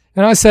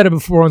 and I said it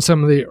before on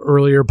some of the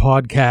earlier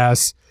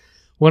podcasts,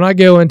 when I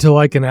go into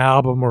like an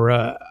album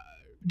or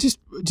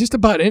just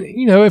about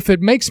any, if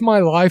it makes my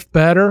life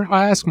better,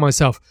 I ask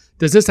myself,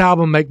 does this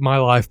album make my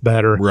life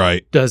better?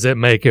 Right. Does it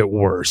make it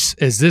worse?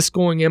 Is this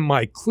going in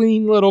my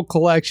clean little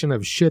collection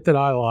of shit that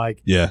I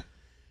like? Yeah.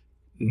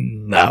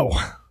 No.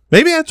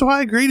 Maybe that's why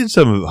I graded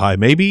some of it high.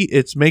 Maybe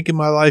it's making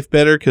my life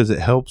better because it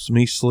helps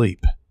me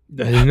sleep.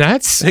 And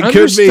that's It could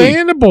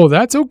understandable.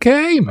 That's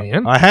okay,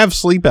 man. I have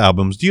sleep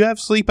albums. Do you have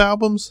sleep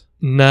albums?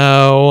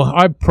 No,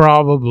 I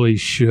probably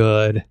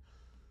should.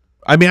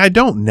 I mean, I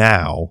don't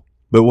now,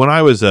 but when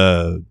I was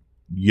a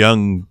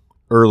young,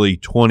 early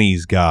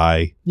 20s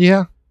guy,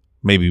 Yeah.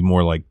 maybe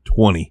more like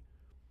 20,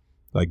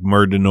 like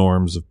Murder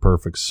Norms of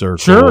Perfect Circle.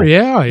 Sure,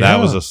 yeah. That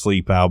was a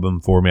sleep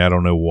album for me. I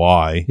don't know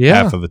why.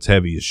 Yeah. Half of it's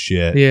heavy as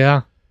shit.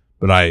 Yeah.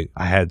 But I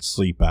had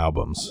sleep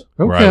albums.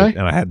 Okay.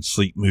 And I had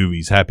sleep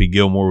movies. Happy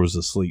Gilmore was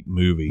a sleep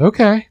movie.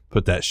 Okay.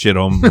 Put that shit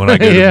on when I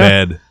go to Yeah.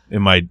 bed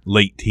in my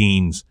late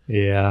teens.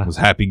 Yeah. It was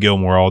Happy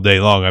Gilmore all day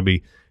long. I'd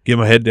be get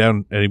my head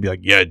down and he'd be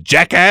like, "Yeah,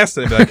 jackass."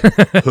 And I'd be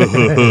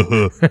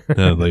like,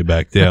 and I'd lay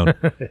back down.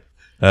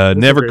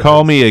 Never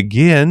Call Me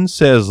Again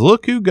says,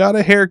 "Look who got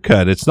a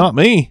haircut. It's not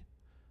me.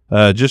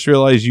 Just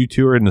realized you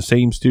two are in the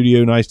same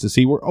studio. Nice to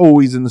see. We're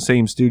always in the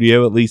same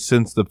studio, at least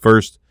since the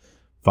first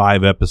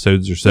 5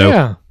 episodes or so.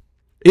 Yeah.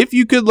 If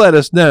you could let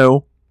us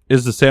know,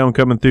 is the sound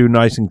coming through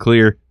nice and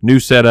clear? New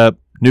setup,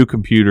 new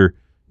computer,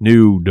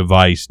 new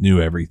device,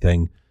 new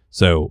everything."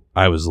 So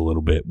I was a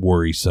little bit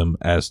worrisome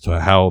as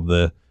to how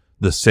the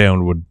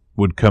sound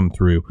would come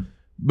through.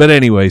 But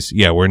anyways,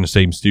 yeah, we're in the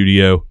same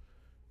studio.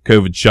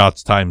 COVID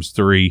shots times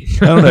 3.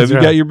 I don't know. Have you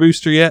got your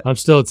booster yet? I'm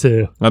still at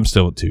 2. I'm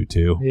still at 2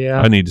 too.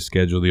 Yeah. I need to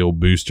schedule the old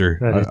booster.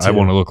 I do I too.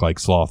 want to look like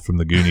Sloth from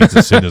the Goonies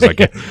as soon as I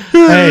can.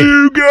 Hey,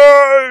 you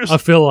guys! I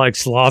feel like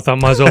Sloth. I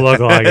might as well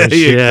look like it.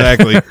 Shit.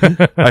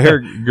 Exactly. I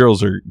heard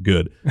girls are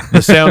good.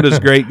 The sound is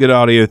great. Good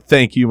audio.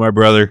 Thank you, my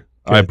brother.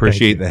 Good, I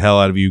appreciate thank you. the hell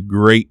out of you.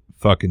 Great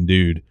fucking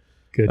dude.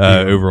 Good deal.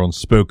 Over on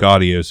Spoke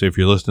Audio. So if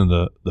you're listening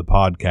to the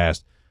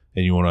podcast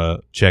and you want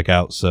to check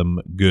out some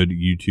good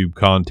YouTube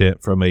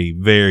content from a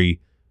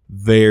very,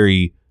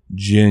 very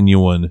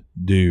genuine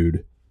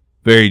dude.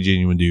 Very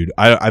genuine dude.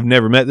 I've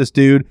never met this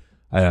dude.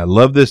 I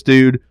love this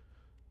dude.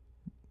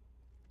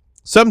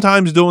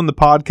 Sometimes doing the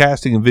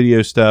podcasting and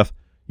video stuff,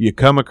 you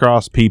come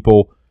across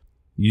people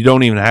you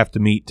don't even have to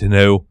meet to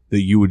know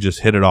that you would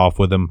just hit it off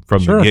with them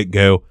from Sure. the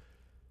get-go.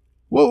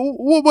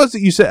 What was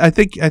it you said? I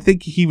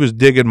think he was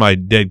digging my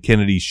Dead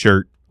Kennedy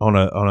shirt on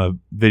a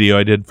video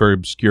I did for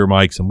Obscure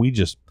Mics, and we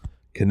just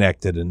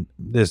connected. And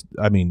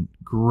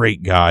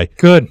great guy.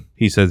 Good.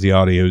 He says the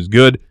audio is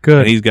good. Good.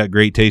 And he's got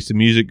great taste in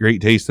music,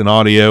 great taste in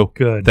audio.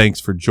 Good. Thanks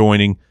for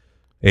joining.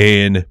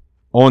 And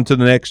on to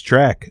the next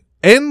track.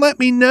 And let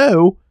me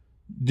know,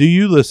 do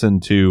you listen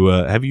to,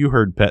 have you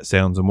heard Pet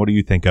Sounds, and what do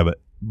you think of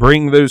it?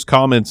 Bring those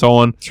comments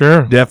on.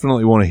 Sure.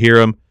 Definitely want to hear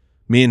them.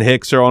 Me and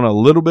Hicks are on a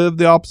little bit of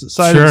the opposite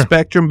side of the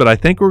spectrum, but I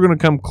think we're going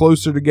to come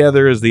closer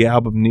together as the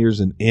album nears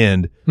an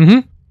end. Mm-hmm.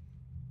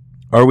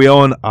 Are we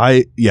on?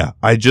 I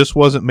just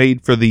wasn't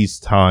made for these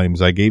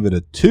times. I gave it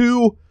a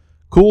 2.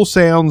 Cool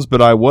sounds,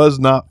 but I was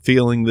not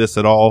feeling this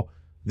at all.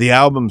 The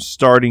album's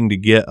starting to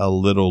get a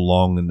little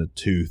long in the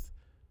tooth.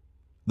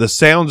 The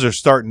sounds are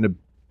starting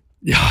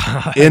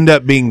to end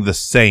up being the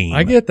same.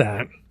 I get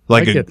that.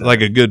 like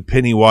a good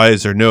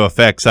Pennywise or No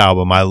Effects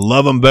album. I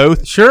love them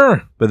both.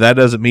 Sure. But that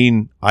doesn't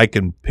mean I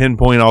can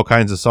pinpoint all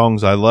kinds of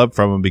songs I love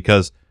from them,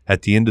 because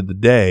at the end of the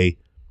day,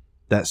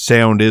 that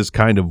sound is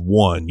kind of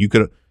one. You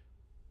could,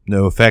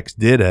 No Effects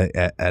did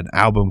an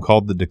album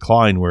called The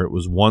Decline where it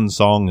was one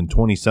song and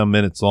 20-some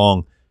minutes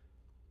long.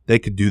 They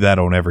could do that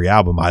on every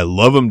album. I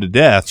love them to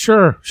death.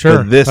 Sure.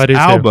 But this I do too.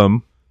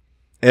 album,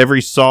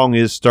 every song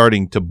is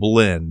starting to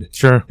blend.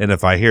 Sure. And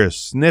if I hear a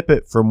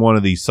snippet from one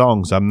of these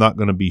songs, I'm not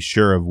going to be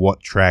sure of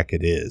what track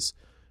it is.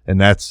 And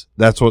that's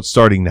what's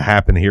starting to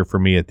happen here for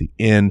me at the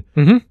end.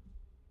 Mm-hmm.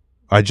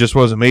 I just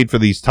wasn't made for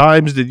these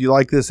times. Did you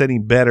like this any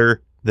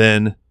better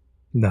than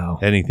No.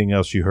 anything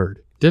else you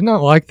heard? Did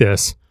not like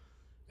this.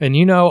 And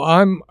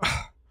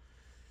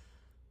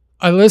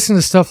I listen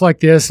to stuff like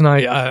this, and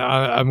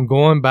I'm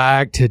going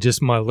back to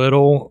just my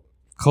little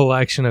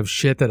collection of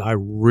shit that I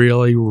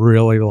really,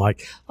 really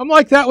like. I'm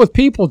like that with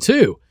people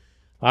too.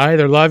 I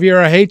either love you or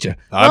I hate you.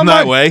 I'm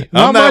that way.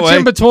 Not I'm that much way.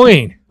 in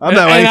between. I'm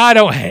that And way. I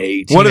don't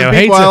hate. One of the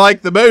people hate's I a-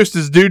 like the most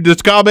is dude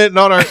that's commenting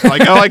on our,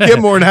 like, I like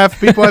him more than half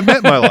the people I've met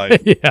in my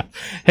life. Yeah,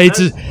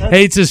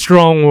 hate's a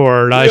strong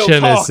word. I Real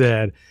shouldn't have talk.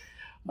 said.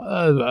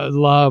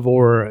 love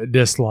or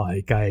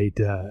dislike. I hate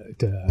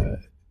to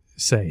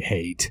say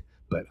hate,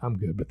 but I'm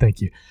good. But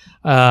thank you.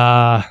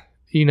 Up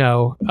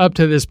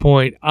to this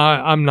point,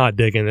 I'm not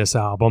digging this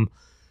album.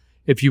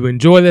 If you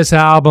enjoy this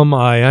album,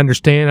 I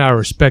understand. I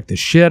respect the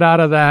shit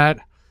out of that,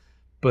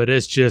 but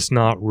it's just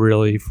not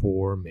really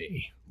for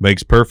me.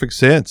 Makes perfect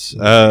sense.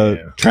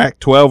 Yeah. Track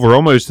 12, we're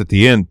almost at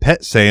the end.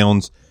 Pet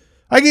Sounds.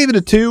 I gave it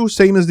a 2,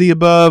 same as the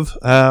above.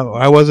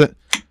 I wasn't.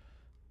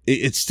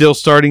 It's still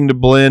starting to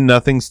blend.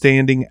 Nothing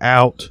standing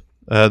out.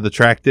 The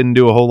track didn't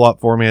do a whole lot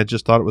for me. I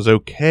just thought it was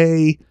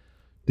okay.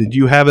 Did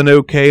you have an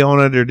okay on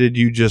it, or did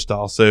you just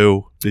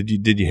also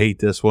did you hate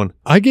this one?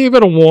 I gave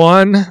it a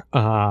 1.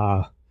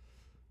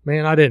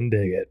 Man, I didn't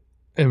dig it.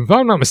 And if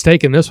I'm not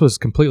mistaken, this was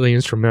completely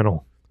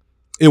instrumental.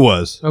 It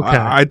was. Okay.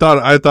 I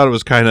thought it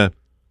was kind of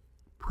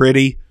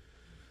pretty,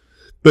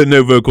 but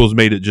no vocals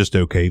made it just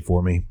okay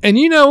for me. And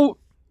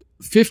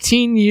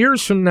 15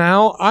 years from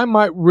now, I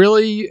might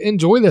really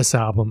enjoy this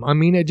album. I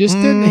mean, it just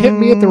didn't hit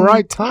me at the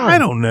right time. I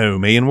don't know,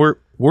 man.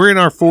 We're in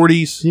our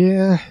 40s.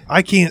 Yeah.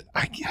 I can't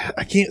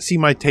see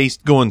my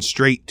taste going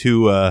straight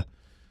to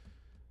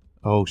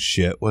oh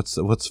shit.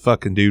 What's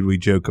fucking dude we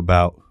joke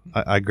about?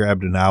 I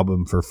grabbed an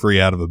album for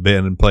free out of a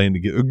bin and playing to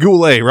get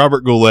Goulet,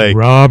 Robert Goulet.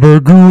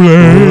 Robert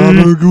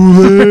Goulet.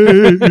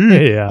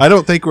 Yeah. I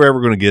don't think we're ever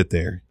going to get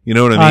there. You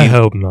know what I mean? I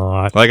hope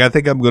not. Like, I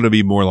think I'm going to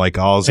be more like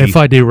Ozzy. If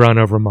I do run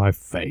over my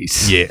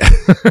face. Yeah.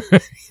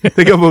 I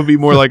think I'm going to be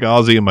more like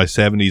Ozzy in my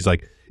 70s.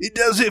 Like, it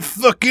doesn't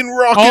fucking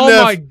rock enough.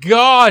 Oh my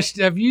gosh.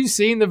 Have you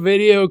seen the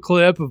video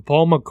clip of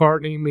Paul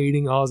McCartney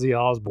meeting Ozzy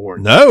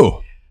Osbourne?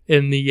 No.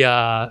 In the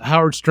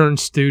Howard Stern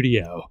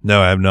studio.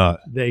 No, I have not.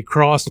 They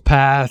crossed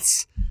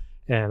paths,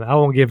 and I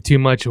won't give too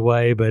much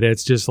away, but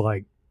it's just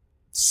like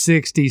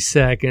 60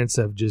 seconds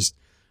of just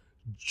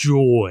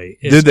joy.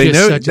 It's Did they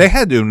just know? They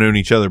had to have known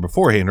each other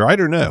beforehand, right,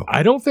 or no?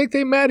 I don't think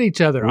they met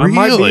each other. I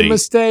might Really? be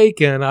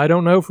mistaken. I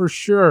don't know for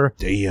sure.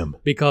 Damn.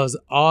 Because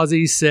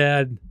Ozzy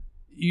said,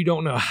 "You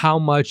don't know how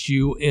much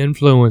you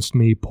influenced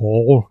me,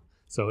 Paul."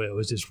 So it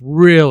was just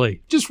really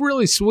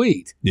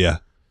sweet. Yeah.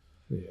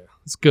 Yeah,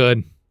 it's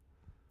good.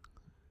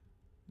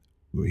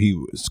 He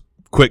was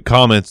quick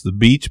comments. The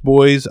Beach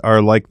Boys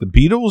are like the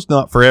Beatles,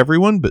 not for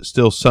everyone, but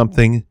still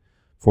something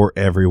for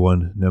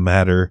everyone. No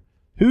matter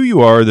who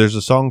you are, there's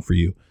a song for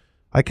you.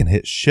 I can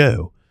hit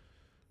show.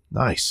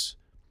 Nice.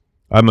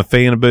 I'm a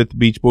fan of both the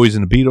Beach Boys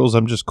and the Beatles.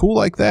 I'm just cool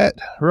like that.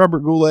 Robert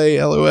Goulet,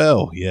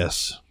 LOL.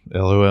 Yes,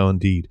 LOL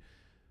indeed.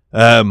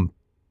 I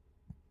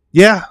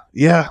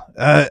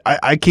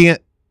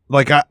can't,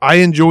 like, I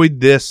enjoyed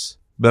this,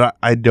 but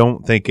I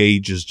don't think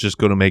age is just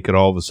going to make it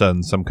all of a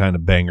sudden some kind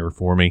of banger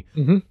for me.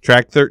 Mm-hmm.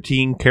 Track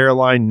 13,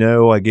 Caroline,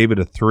 no, I gave it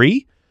a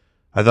 3.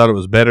 I thought it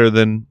was better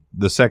than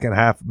the second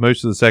half,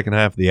 most of the second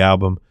half of the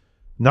album.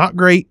 Not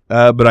great,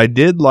 but I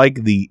did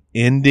like the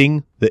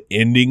ending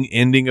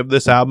of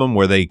this album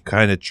where they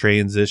kind of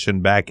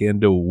transition back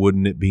into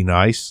Wouldn't It Be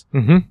Nice?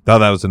 Mm-hmm. Thought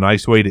that was a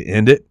nice way to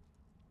end it.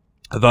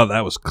 I thought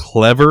that was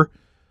clever.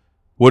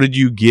 What did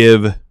you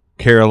give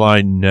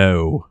Caroline,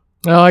 no?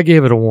 Well, I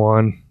gave it a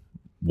 1.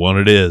 1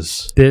 it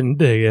is. Didn't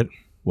dig it.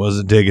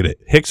 Wasn't digging it.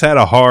 Hicks had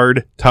a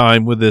hard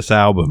time with this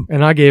album.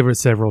 And I gave it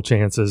several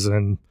chances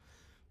and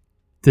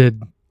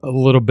did a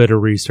little bit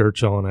of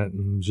research on it.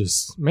 And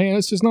just, man,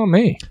 it's just not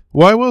me.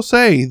 Well, I will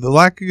say, the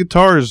lack of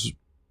guitars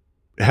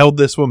held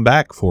this one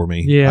back for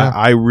me. Yeah.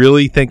 I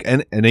really think,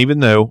 and even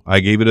though I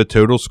gave it a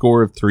total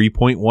score of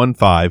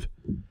 3.15,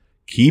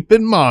 keep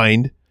in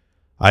mind,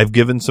 I've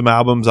given some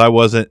albums I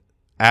wasn't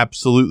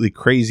absolutely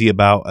crazy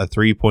about a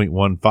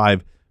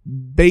 3.15.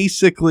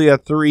 Basically a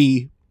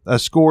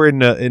score in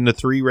the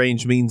 3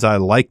 range means I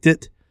liked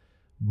it,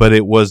 but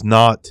it was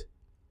not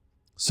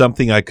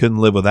something I couldn't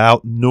live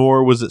without,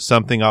 nor was it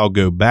something I'll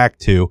go back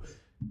to.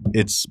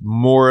 It's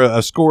more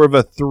a score of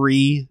a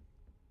 3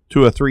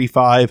 to a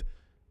 3.5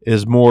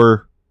 is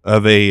more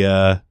of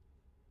a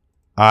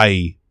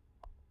I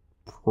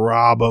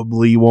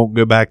probably won't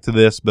go back to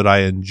this, but I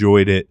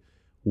enjoyed it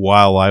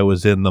while I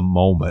was in the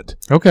moment.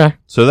 Okay.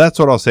 So that's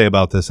what I'll say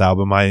about this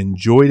album. I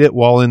enjoyed it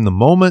while in the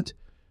moment,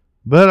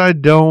 but I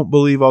don't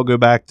believe I'll go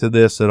back to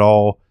this at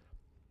all.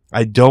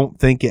 I don't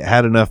think it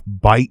had enough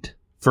bite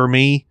for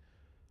me.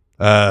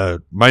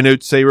 My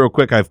notes say real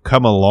quick, I've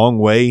come a long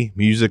way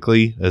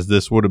musically, as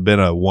this would have been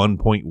a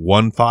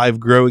 1.15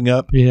 growing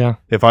up. Yeah.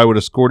 If I would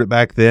have scored it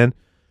back then.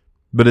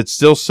 But it's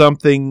still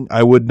something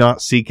I would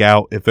not seek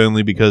out, if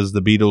only because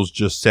the Beatles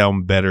just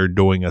sound better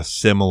doing a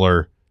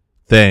similar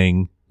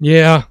thing.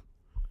 Yeah.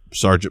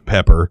 Sgt.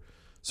 Pepper.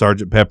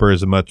 Sgt. Pepper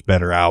is a much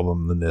better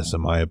album than this,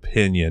 in my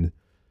opinion.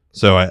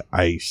 So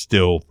I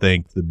still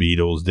think the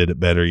Beatles did it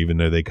better, even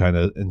though they kind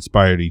of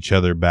inspired each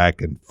other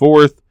back and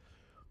forth.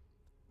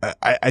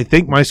 I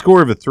think my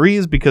score of a 3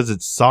 is because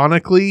it's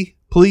sonically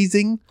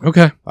pleasing.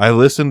 Okay. I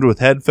listened with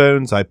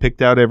headphones. I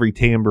picked out every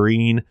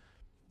tambourine.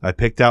 I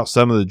picked out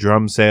some of the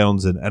drum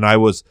sounds, and I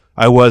was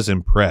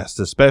impressed,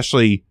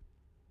 especially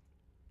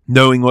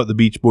knowing what the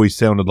Beach Boys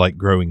sounded like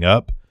growing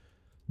up.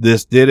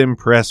 This did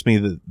impress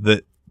me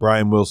that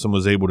Brian Wilson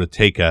was able to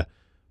take a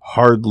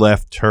hard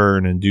left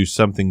turn and do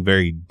something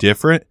very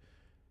different.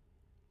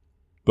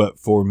 But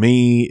for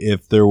me,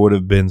 if there would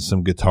have been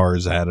some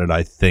guitars added,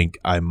 I think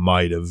I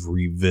might have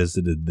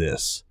revisited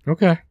this.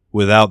 Okay.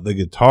 Without the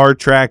guitar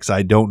tracks,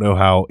 I don't know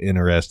how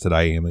interested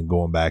I am in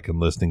going back and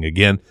listening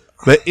again.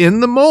 But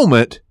in the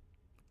moment,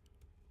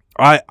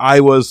 I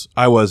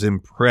was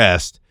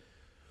impressed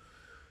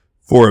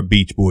for a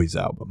Beach Boys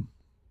album.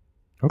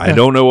 Okay. I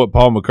don't know what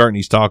Paul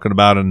McCartney's talking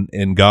about,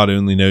 and God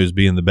Only Knows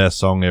being the best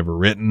song ever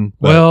written.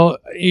 Well,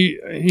 he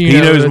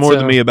knows more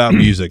than me about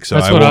music, so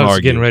that's I what won't I was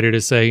argue. getting ready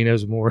to say. He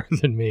knows more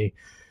than me.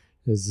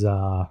 It's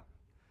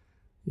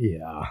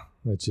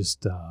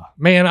just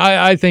man.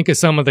 I think of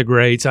some of the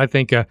greats. I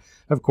think,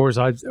 of course,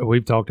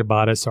 we've talked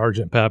about it.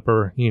 Sgt.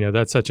 Pepper.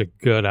 That's such a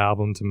good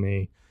album to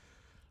me.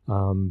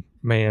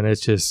 Man, it's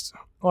just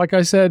like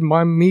I said.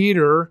 My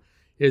meter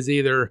is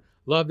either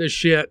love this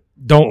shit,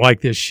 don't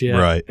like this shit,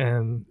 Right?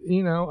 And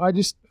I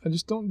just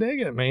don't dig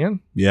it, man.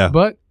 Yeah.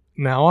 But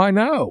now I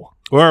know.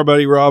 Well, our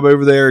buddy Rob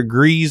over there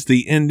agrees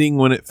the ending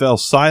when it fell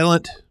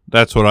silent.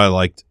 That's what I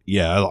liked.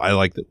 Yeah, I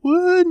liked it.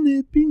 Wouldn't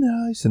it be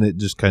nice? And it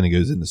just kind of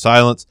goes into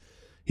silence.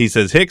 He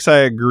says, Hicks, I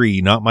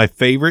agree. Not my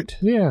favorite.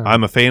 Yeah.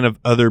 I'm a fan of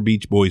other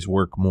Beach Boys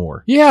work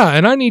more. Yeah,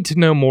 and I need to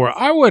know more.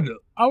 I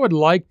would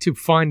like to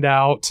find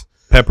out.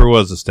 Pepper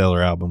was a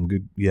stellar album.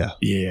 Good. Yeah.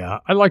 Yeah.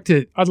 I'd like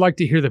to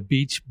hear the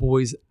Beach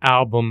Boys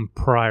album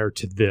prior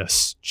to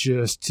this,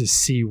 just to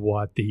see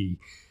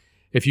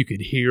if you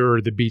could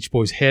hear the Beach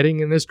Boys heading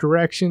in this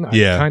direction. I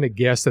kind of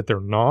guess that they're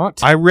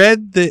not. I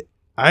read that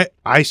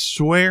I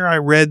swear I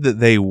read that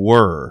they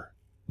were.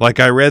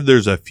 Like I read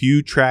there's a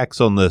few tracks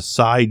on the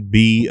side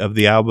B of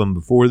the album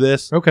before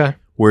this. Okay.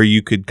 Where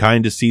you could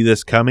kind of see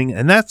this coming.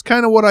 And that's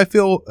kind of what I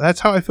feel.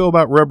 That's how I feel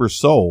about Rubber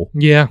Soul.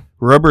 Yeah.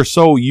 Rubber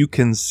Soul, you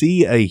can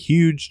see a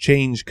huge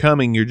change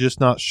coming. You're just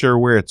not sure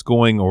where it's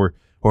going, or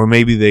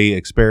maybe they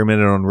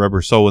experimented on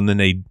Rubber Soul and then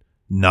they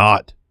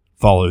not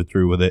followed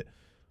through with it.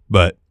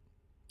 But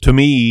to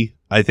me,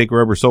 I think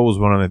Rubber Soul was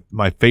one of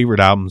my favorite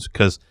albums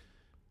because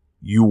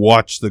you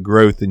watched the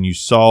growth and you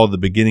saw the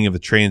beginning of a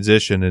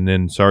transition, and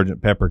then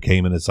Sgt. Pepper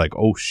came and it's like,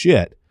 oh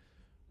shit.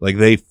 Like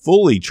they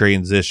fully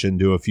transitioned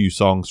to a few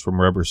songs from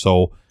Rubber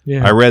Soul.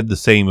 Yeah. I read the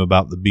same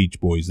about the Beach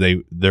Boys.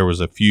 There was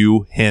a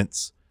few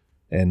hints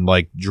and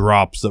like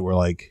drops that were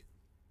like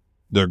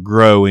they're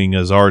growing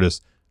as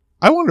artists.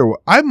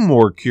 I'm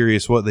more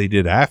curious what they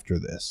did after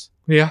this.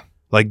 Yeah.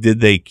 Like, did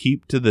they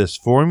keep to this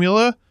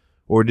formula,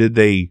 or did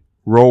they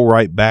roll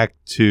right back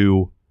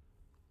to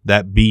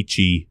that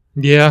beachy,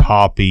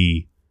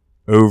 poppy,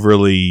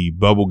 overly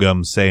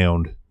bubblegum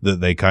sound that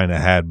they kind of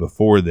had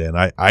before then?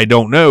 I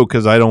don't know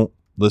because I don't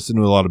listen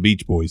to a lot of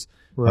Beach Boys.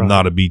 Right. I'm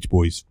not a Beach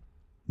Boys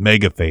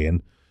mega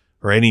fan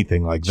or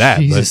anything like that.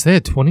 Jesus, they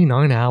had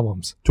 29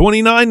 albums.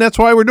 29? That's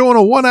why we're doing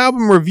a one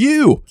album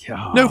review.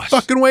 Gosh. No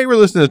fucking way we're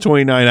listening to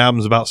 29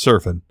 albums about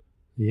surfing.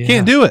 Yeah.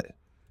 Can't do it.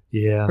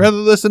 Yeah. Rather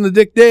listen to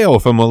Dick Dale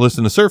if I'm going to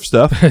listen to surf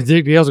stuff.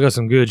 Dick Dale's got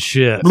some good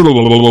shit.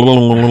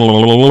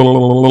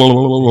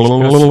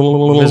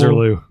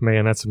 Miserloo.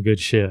 Man, that's some good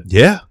shit.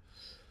 Yeah.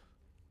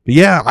 But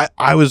yeah,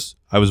 I was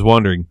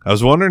wondering. I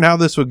was wondering how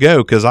this would go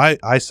because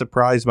I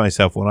surprised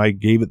myself when I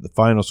gave it the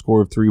final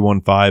score of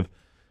 315.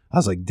 I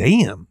was like,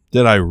 damn,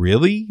 did I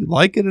really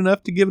like it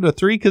enough to give it a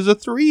 3? Because a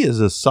 3 is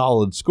a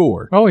solid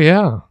score. Oh,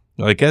 yeah.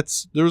 Like I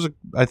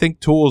think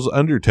Tool's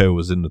Undertow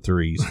was in the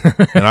 3s.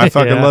 And I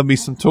fucking love me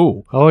some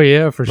Tool. Oh,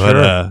 yeah, for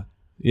sure.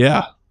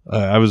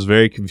 I was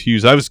very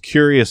confused. I was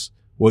curious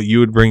what you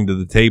would bring to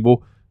the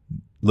table.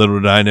 Little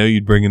did I know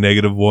you'd bring a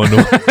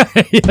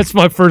 -1. That's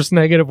my first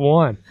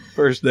 -1.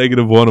 First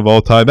 -1 of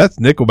all time. That's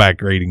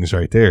Nickelback ratings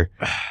right there.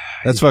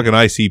 That's fucking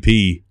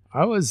ICP.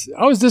 I was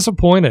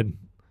disappointed.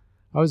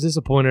 I was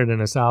disappointed in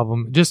this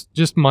album.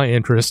 Just my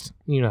interest,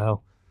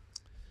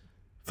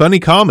 Funny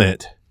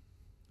comment.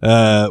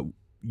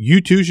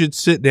 You two should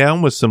sit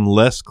down with some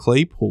Les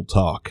Claypool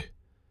talk.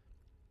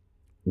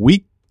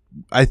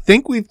 I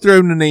think we've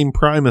thrown the name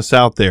Primus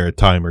out there a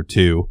time or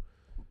two.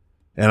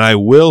 And I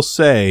will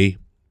say,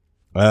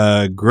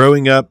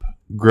 growing up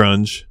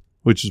grunge,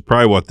 which is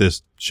probably what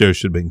this show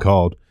should have been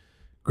called,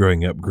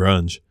 Growing Up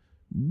Grunge.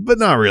 But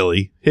not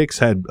really. Hicks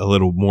had a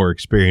little more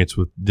experience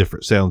with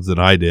different sounds than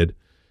I did.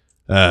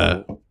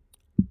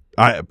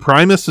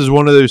 Primus is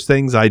one of those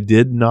things I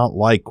did not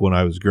like when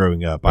I was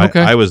growing up.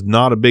 Okay. I was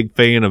not a big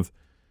fan of,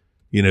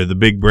 the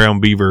Big Brown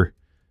Beaver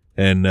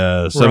and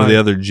some of the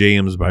other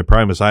jams by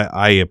Primus.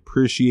 I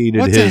appreciated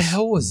what his the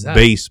hell was that?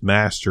 bass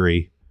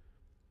mastery.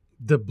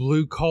 The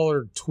Blue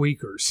Collar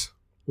Tweakers.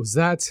 Was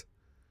that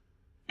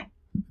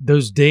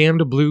those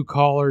damned Blue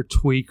Collar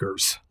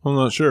Tweakers? I'm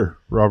not sure.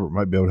 Robert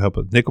might be able to help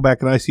us.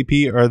 Nickelback and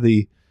ICP are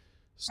the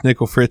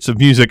Snickle Fritz of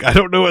music. I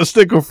don't know what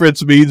Snickle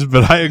Fritz means,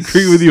 but I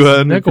agree with you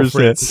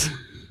 100%.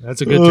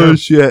 That's a good term. Oh,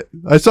 shit.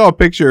 I saw a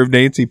picture of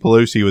Nancy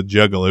Pelosi with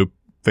Juggalo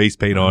face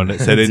paint on. It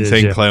said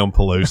Insane Clown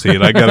Pelosi,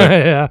 and I got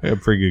a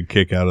pretty good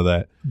kick out of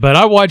that. But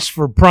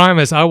for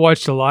Primus, I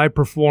watched a live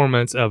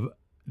performance of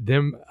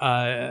them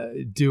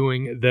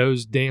doing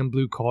those damn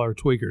Blue Collar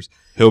Tweakers.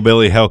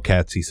 Hillbilly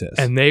Hellcats, he says.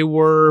 And they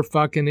were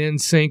fucking in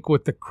sync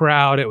with the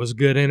crowd. It was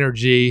good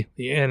energy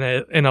in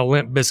a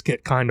Limp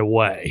Bizkit kind of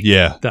way.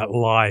 Yeah. That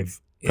live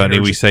Funny energy.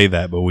 we say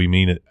that, but we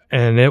mean it.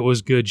 And it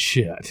was good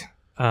shit.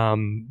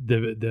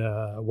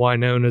 The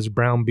Winona's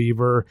Brown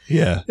Beaver.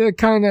 Yeah.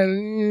 Kind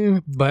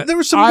of, but There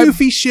was some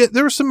goofy shit.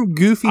 There was some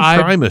goofy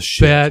Primus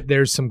shit. I bet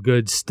there's some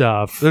good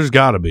stuff. There's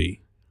got to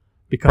be.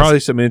 Because, Probably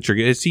some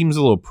intricate. It seems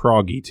a little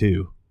proggy,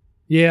 too.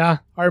 Yeah.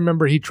 I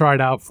remember he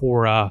tried out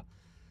for,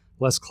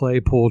 Les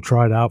Claypool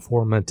tried out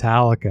for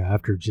Metallica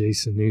after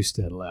Jason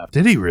Newsted left.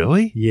 Did he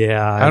really?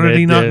 Yeah. How did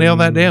he not nail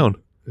that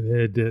down?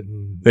 It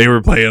didn't. They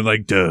were playing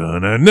like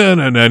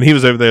and he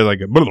was over there like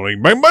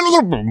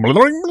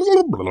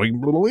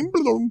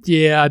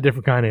Yeah,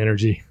 different kind of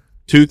energy.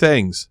 Two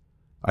things.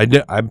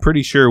 I'm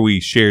pretty sure we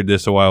shared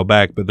this a while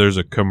back, but there's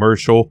a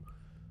commercial.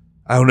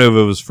 I don't know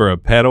if it was for a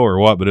pedal or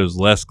what, but it was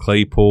Les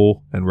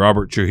Claypool and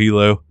Robert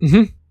Trujillo.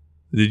 Mm-hmm.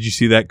 Did you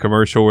see that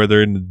commercial where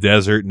they're in the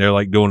desert and they're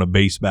like doing a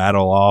bass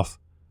battle off?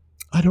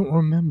 I don't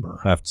remember.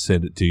 I have to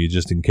send it to you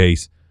just in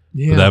case.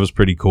 Yeah, But that was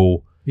pretty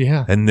cool.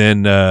 Yeah. And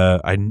then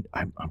I'm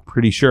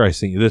pretty sure I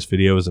sent you this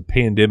video. It was a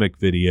pandemic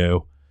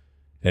video,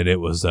 and it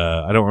was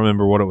I don't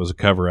remember what it was a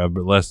cover of,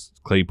 but Les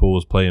Claypool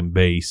was playing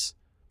bass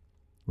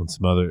on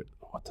some other.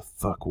 What the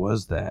fuck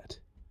was that?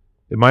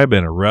 It might have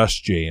been a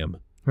Rush jam.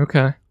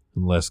 Okay.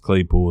 And Les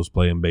Claypool was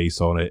playing bass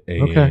on it,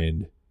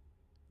 and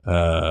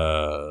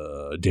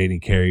Danny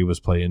Carey was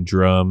playing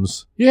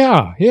drums.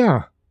 Yeah.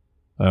 Yeah.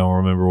 I don't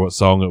remember what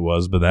song it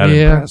was, but that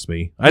Yeah. impressed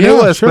me. I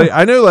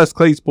know Les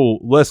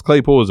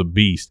Claypool is a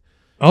beast.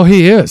 Oh,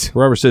 he is.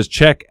 Robert says,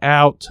 check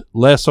out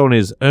Les on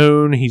his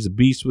own. He's a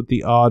beast with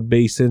the odd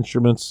bass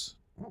instruments.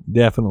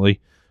 Definitely.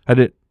 I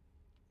don't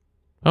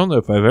know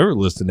if I've ever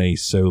listened to any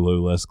solo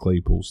Les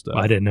Claypool stuff.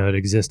 I didn't know it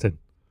existed.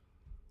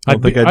 I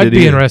don't think I did I'd be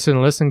either. interested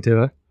in listening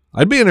to it.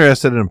 I'd be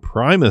interested in a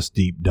Primus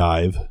deep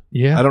dive.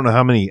 Yeah. I don't know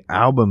how many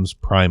albums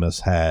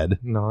Primus had.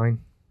 9.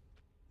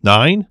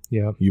 9?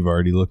 Yeah. You've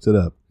already looked it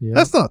up. Yeah.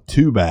 That's not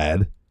too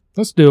bad.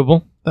 That's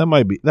doable. That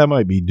might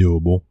be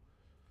doable.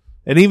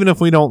 And even if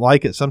we don't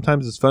like it,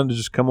 sometimes it's fun to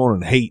just come on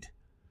and hate.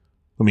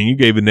 I mean, you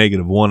gave a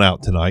 -1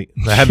 out tonight.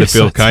 I had to Yes,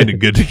 feel I kind did. of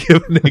good to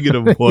give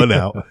a -1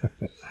 out.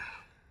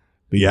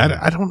 But yeah,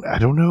 I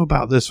don't know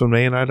about this one,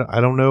 man.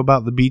 I don't know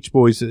about the Beach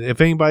Boys. If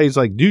anybody's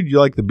like, dude, you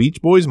like the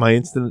Beach Boys? My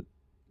instant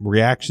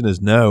reaction is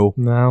no.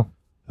 No.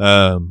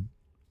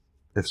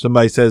 If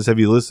somebody says, have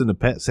you listened to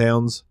Pet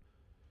Sounds?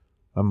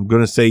 I'm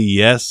going to say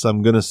yes.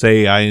 I'm going to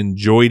say I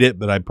enjoyed it,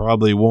 but I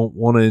probably won't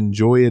want to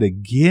enjoy it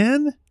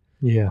again.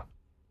 Yeah.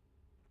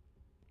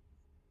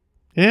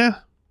 Yeah.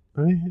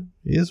 It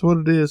is what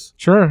it is.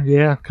 Sure.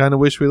 Yeah. Kind of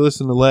wish we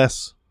listened to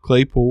Les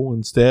Claypool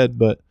instead,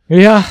 but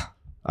Yeah.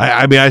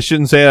 I mean, I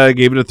shouldn't say I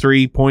gave it a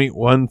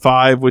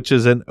 3.15, which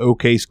is an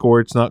okay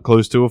score. It's not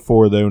close to a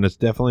 4, though, and it's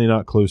definitely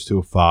not close to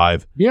a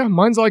 5. Yeah.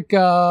 Mine's like,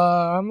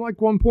 I'm like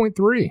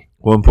 1.3.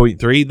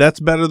 1.3? That's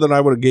better than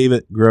I would have gave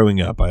it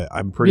growing up.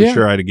 I'm pretty Yeah.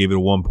 sure I'd have gave it a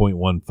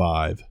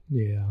 1.15.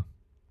 Yeah.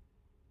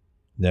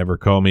 Never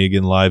Call Me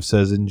Again Live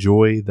says,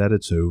 enjoy that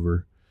it's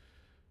over.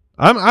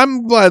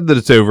 I'm glad that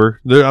it's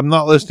over. I'm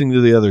not listening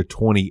to the other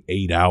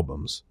 28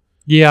 albums.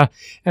 Yeah.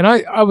 And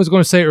I was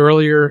going to say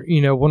earlier,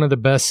 one of the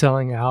best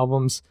selling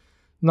albums,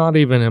 not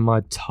even in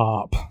my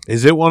top.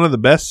 Is it one of the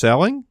best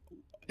selling?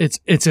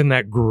 It's in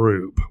that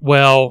group.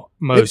 Well,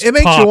 most It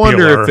makes popular. you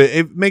wonder if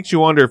it makes you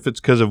wonder if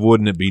it's because of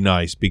Wouldn't It Be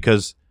Nice?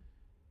 Because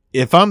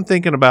if I'm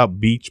thinking about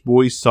Beach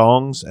Boys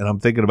songs and I'm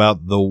thinking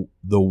about the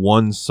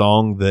one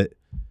song that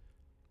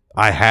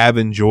I have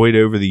enjoyed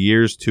over the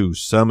years to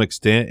some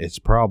extent, it's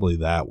probably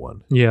that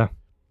one. Yeah.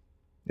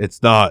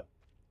 It's not,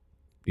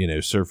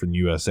 Surfing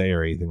USA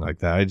or anything like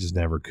that. I just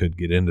never could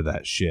get into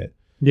that shit.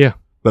 Yeah.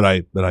 But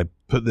I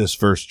put this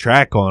first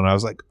track on. I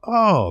was like,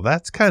 oh,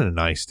 that's kind of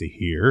nice to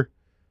hear.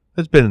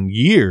 It's been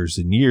years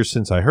and years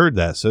since I heard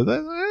that, so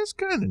that's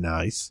kind of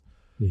nice.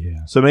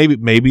 Yeah. So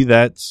maybe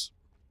that's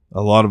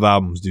a lot of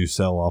albums do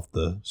sell off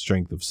the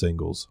strength of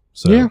singles.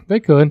 So Yeah, they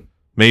could.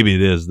 maybe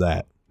it is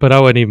that. But I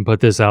wouldn't even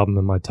put this album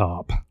in my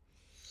top.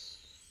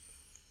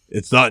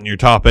 It's not in your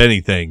top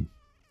anything.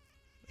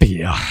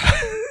 Yeah.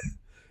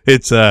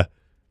 It's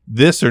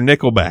this or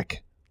Nickelback.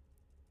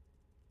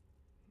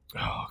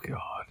 Oh,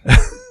 God.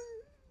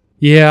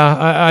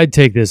 Yeah, I'd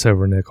take this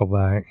over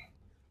Nickelback.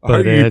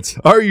 But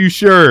Are you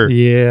sure?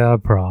 Yeah,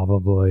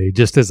 probably.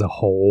 Just as a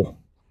whole.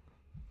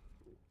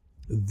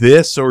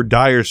 This or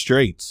Dire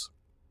Straits?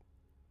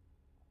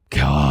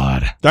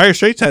 God. Dire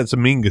Straits had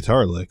some mean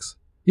guitar licks.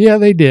 Yeah,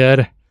 they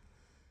did.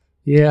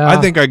 Yeah. I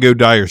think I go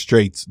Dire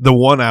Straits. The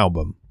one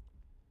album.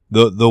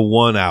 The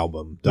one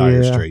album,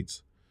 Dire Yeah.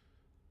 Straits.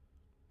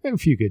 A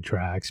few good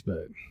tracks,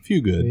 but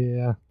Few good.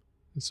 yeah,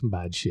 some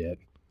bad shit.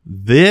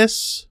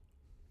 This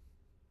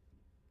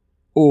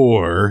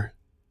or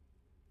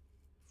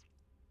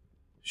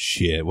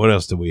shit, what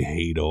else did we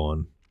hate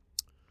on?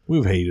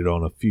 We've hated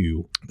on a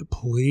few. The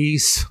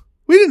Police.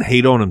 We didn't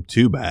hate on them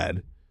too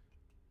bad.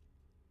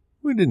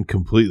 We didn't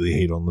completely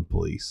hate on the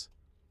Police.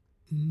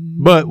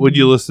 But would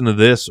you listen to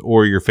this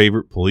or your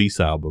favorite Police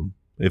album,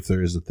 if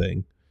there is a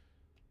thing?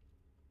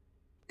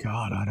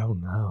 God, I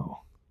don't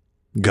know.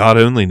 God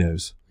only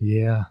knows.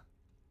 Yeah.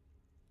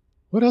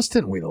 What else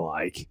didn't we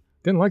like?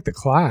 Didn't like The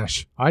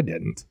Clash. I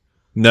didn't.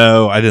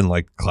 No, I didn't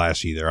like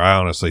Clash either. I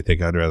honestly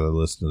think I'd rather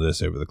listen to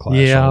this over the Clash.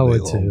 Yeah, I all day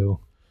would long. too.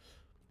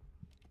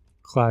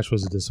 Clash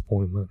was a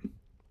disappointment.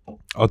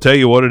 I'll tell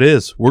you what it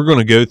is. We're going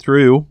to go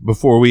through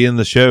before we end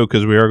the show,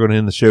 because we are going to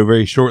end the show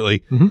very shortly.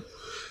 Mm-hmm.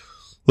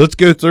 Let's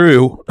go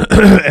through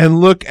and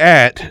look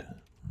at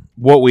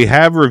what we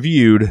have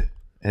reviewed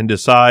and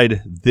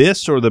decide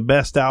this or the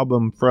best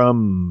album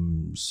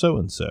from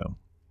so-and-so.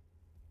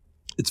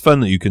 It's fun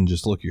that you can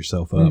just look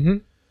yourself up.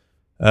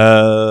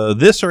 Mm-hmm.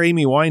 This or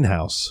Amy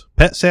Winehouse?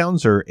 Pet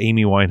Sounds or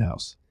Amy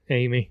Winehouse?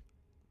 Amy.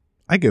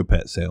 I go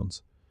Pet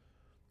Sounds.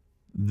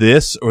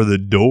 This or The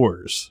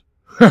Doors?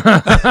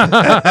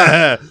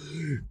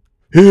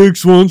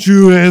 Hicks, won't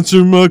you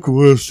answer my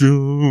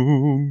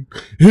question?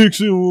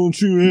 Hicks,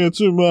 won't you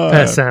answer my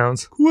Pet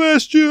Sounds.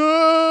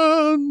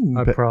 question?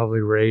 I probably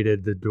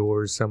rated The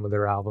Doors, some of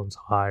their albums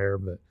higher,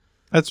 but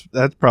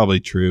That's probably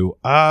true.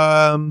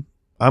 I'm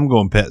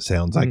going Pet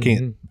Sounds. I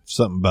can't. Mhm.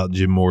 Something about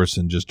Jim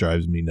Morrison just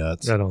drives me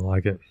nuts. I don't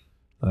like it.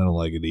 I don't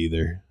like it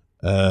either.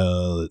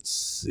 Let's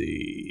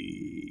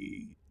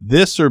see.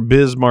 This or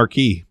Biz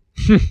Marquee?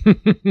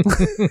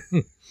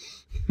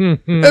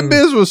 And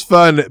Biz was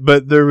fun,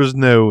 but there was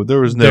no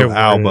There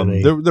album.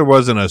 really- There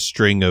wasn't a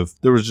string of.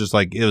 There was just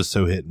like it was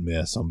so hit and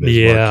miss on Biz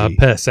Yeah, Marquee.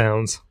 Pet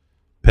Sounds.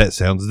 Pet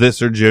Sounds.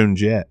 This or Joan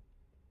Jett?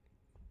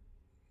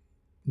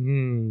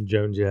 Joan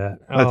Jett.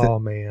 I thi- Oh,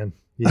 man.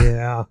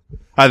 Yeah.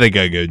 I think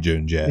I go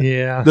Joan Jett.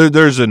 Yeah.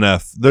 There's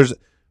enough. There's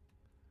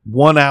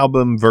one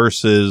album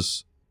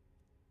versus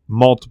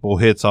multiple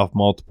hits off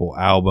multiple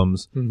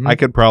albums. Mhm. I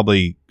could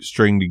probably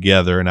string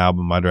together an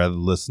album I'd rather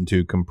listen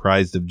to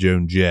comprised of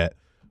Joan Jett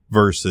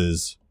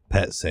versus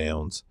Pet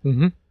Sounds.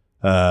 Mm-hmm.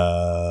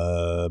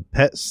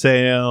 Pet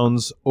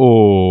Sounds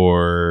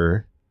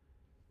or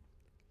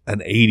an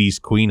 80s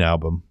Queen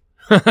album.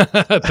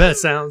 Pet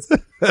Sounds.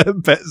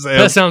 Pet Pet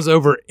Sounds. Sounds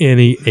over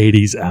any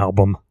 80s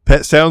album.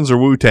 Pet Sounds or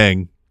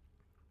Wu-Tang?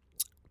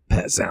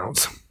 Pet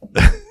Sounds.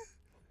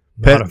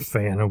 Pet- Not a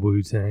fan of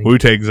Wu-Tang.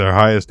 Wu-Tang's our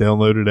highest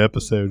downloaded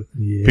episode.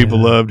 Yeah. People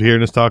loved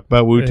hearing us talk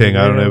about Wu-Tang.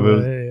 I don't know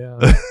if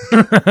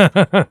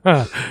it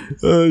was...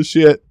 Oh,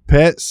 shit.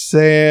 Pet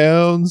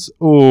Sounds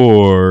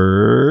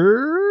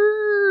or...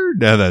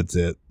 No, that's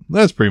it.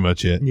 That's pretty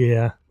much it.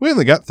 Yeah. We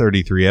only got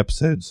 33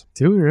 episodes.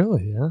 Do we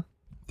really? Yeah.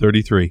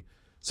 33.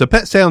 So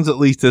Pet Sounds at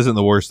least isn't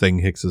the worst thing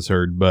Hicks has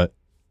heard, but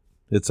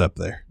it's up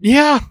there.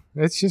 Yeah.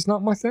 It's just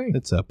not my thing.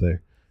 It's up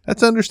there.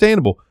 That's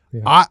understandable.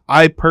 Yeah.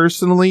 I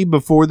personally,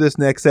 before this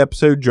next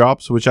episode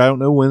drops, which I don't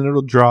know when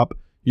it'll drop,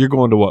 you're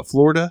going to what,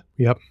 Florida?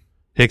 Yep.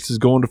 Hicks is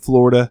going to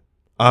Florida.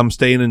 I'm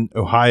staying in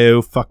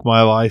Ohio. Fuck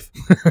my life.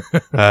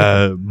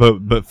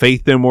 But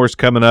Faith No More's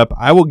coming up.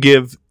 I will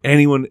give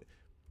anyone...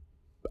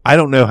 I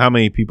don't know how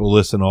many people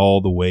listen all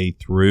the way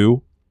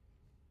through.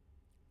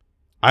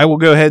 I will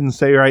go ahead and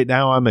say right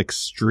now I'm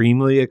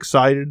extremely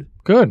excited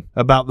Good.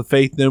 about the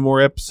Faith No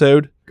More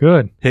episode.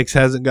 Good. Hicks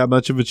hasn't got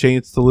much of a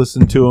chance to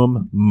listen to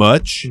him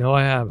much. No,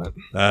 I haven't.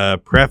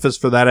 Preface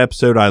for that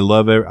episode, I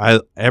love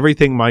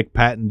everything Mike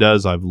Patton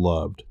does, I've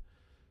loved.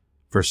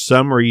 For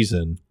some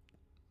reason,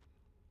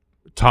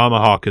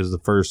 Tomahawk is the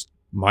first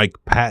Mike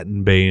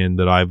Patton band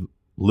that I've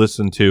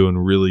listened to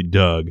and really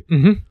dug.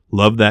 Mm-hmm.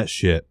 Love that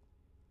shit.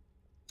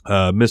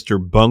 Mr.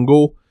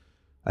 Bungle,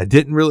 I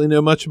didn't really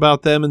know much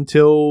about them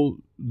until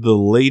the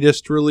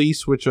latest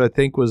release, which I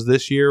think was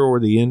this year or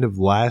the end of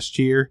last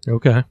year.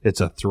 Okay.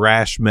 It's a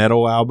thrash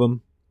metal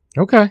album,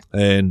 Okay.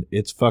 and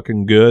it's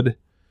fucking good.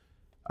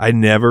 I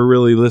never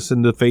really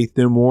listened to Faith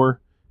No More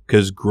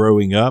because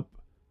growing up,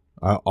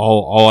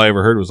 all I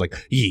ever heard was like,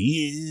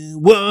 "You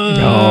want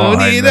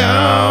it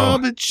all,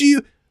 but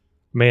you."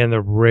 Man,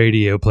 the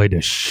radio played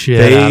the shit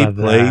They out of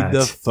that. played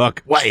the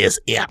fuck. What is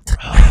it?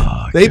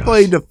 Oh, They gosh.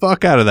 played the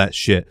fuck out of that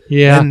shit.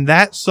 Yeah. And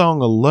that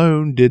song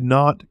alone did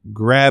not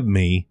grab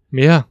me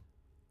Yeah.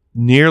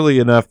 nearly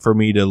enough for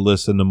me to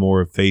listen to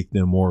more of Faith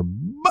No More.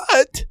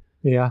 But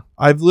Yeah.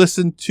 I've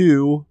listened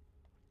to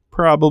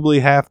probably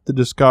half the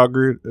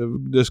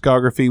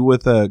discography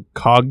with a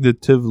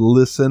cognitive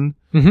listen,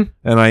 Mhm.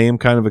 and I am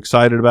kind of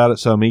excited about it,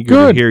 so I'm eager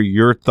Good. to hear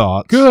your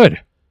thoughts. Good.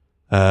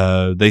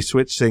 They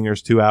switched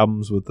singers, 2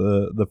 albums with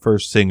the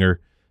first singer,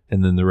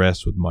 and then the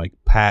rest with Mike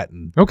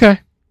Patton. Okay.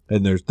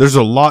 And there's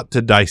a lot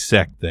to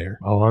dissect there.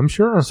 Oh, I'm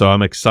sure. So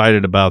I'm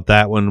excited about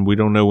that one. We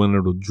don't know when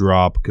it'll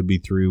drop. Could be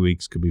 3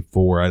 weeks, could be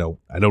 4. I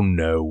don't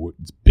know.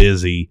 It's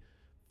busy.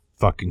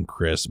 Fucking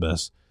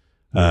Christmas.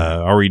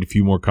 I'll read a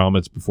few more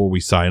comments before we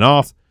sign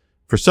off.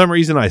 For some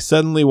reason, I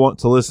suddenly want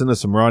to listen to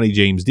some Ronnie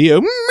James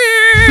Dio.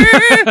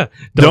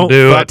 Don't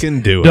do it.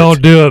 fucking do it.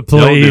 Don't do it,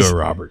 please. Don't do it,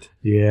 Robert.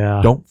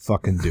 Yeah. Don't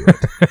fucking do it.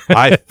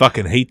 I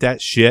fucking hate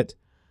that shit.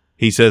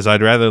 He says,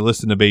 I'd rather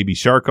listen to Baby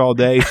Shark all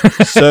day.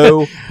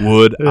 So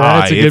would That's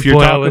I. a good If you're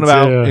point, talking Alex,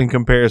 about yeah. in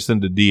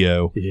comparison to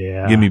Dio,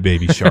 Yeah. give me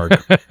Baby Shark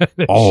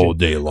all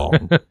day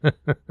long.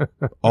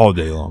 All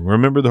day long.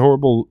 Remember the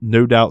horrible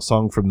No Doubt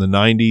song from the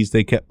 90s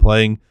they kept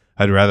playing?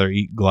 I'd rather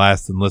eat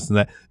glass than listen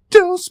to that.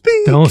 Don't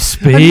speak. Don't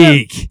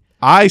speak.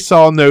 I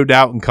saw No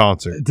Doubt in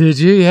concert. Did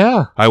you?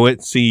 Yeah. I went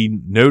to see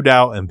No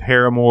Doubt and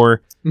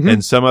Paramore Mhm.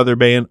 and some other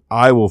band.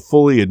 I will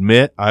fully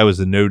admit I was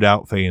a No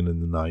Doubt fan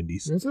in the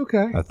 90s. It's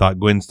okay. I thought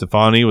Gwen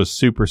Stefani was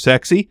super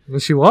sexy, Well,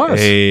 she was.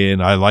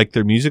 and I liked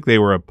their music. They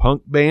were a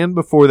punk band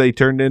before they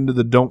turned into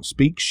the Don't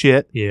Speak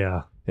shit,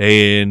 Yeah.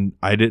 and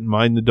I didn't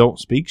mind the Don't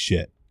Speak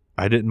shit.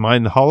 I didn't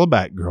mind the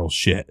Hollaback Girls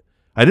shit.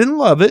 I didn't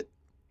love it,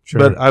 Sure.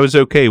 but I was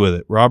okay with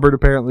it. Robert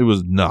apparently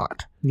was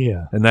not,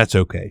 Yeah. and that's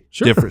okay.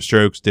 Sure. Different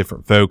strokes,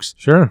 different folks.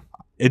 Sure.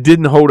 It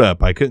didn't hold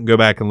up. I couldn't go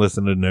back and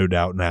listen to No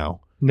Doubt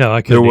now. No,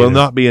 I There couldn't. will either.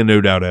 not be a No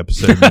Doubt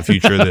episode in the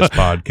future of this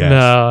podcast.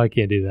 No, I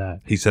can't do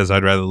that. He says,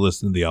 I'd rather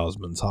listen to the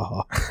Osmonds.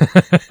 Haha.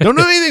 Don't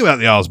know anything about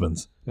the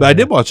Osmonds. But I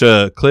did watch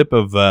a clip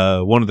of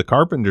one of the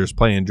Carpenters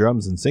playing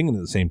drums and singing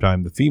at the same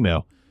time, the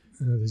female.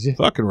 Did you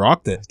Fucking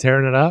rocked it.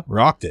 tearing it up?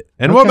 Rocked it.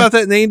 And what Okay. about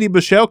that Andy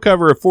Bichelle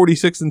cover of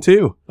 46 and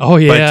 2 Oh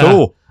yeah. by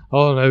Tool?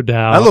 Oh, no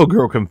doubt. That little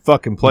girl can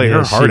fucking play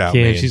her heart she out,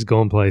 can. man. She's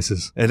going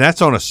places. And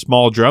that's on a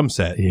small drum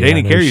set. Yeah,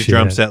 Danny no Carey's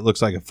drum shit. set looks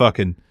like a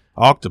fucking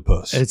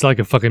octopus. It's like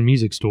a fucking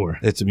music store.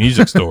 It's a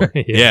music store.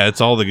 Yeah. Yeah,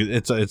 it's all the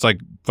it's like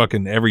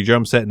fucking every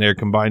drum set in there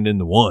combined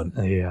into one.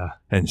 Yeah.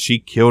 And she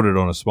killed it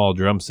on a small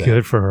drum set.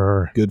 Good for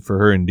her. Good for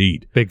her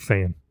indeed. Big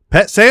fan.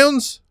 Pet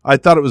Sounds, I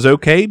thought it was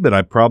okay, but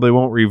I probably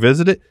won't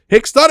revisit it.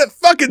 Hicks thought it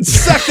fucking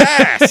sucked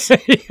ass.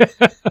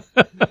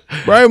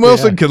 Brian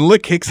Wilson can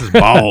lick Hicks's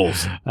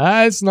balls.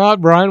 It's not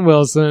Brian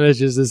Wilson. It's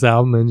just this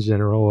album in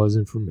general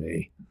wasn't for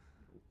me.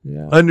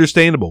 Yeah.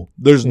 Understandable.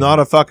 There's not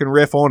a fucking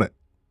riff on it.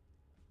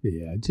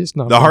 Yeah. Just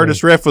not The for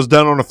hardest riff was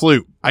done on a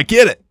flute. I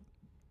get it.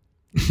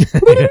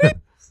 me.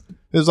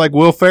 It was like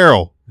Will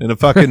Ferrell in a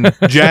fucking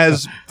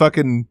jazz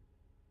fucking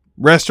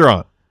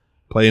restaurant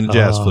playing a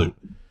jazz flute.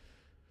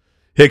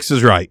 Hicks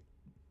is right.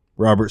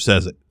 Robert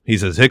says it. He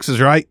says, Hicks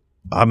is right.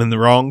 I'm in the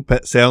wrong.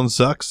 Pet Sounds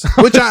sucks.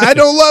 Which I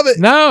don't love it.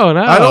 No.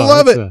 I don't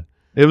love it's it.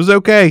 It was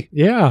okay.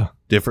 Yeah.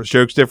 Different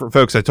strokes, different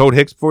folks. I told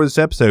Hicks before this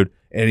episode,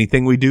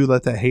 anything we do,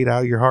 let that hate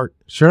out of your heart.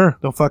 Sure.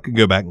 Don't fucking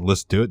go back and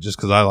listen to it just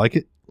because I like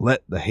it.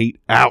 Let the hate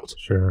out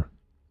Sure.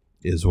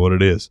 is what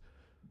it is.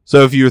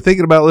 So if you're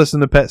thinking about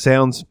listening to Pet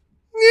Sounds,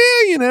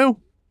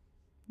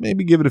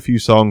 maybe give it a few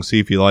songs, see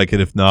if you like it.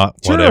 If not,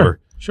 Sure. whatever.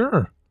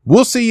 Sure.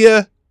 We'll see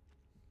you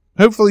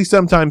hopefully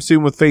sometime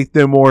soon with Faith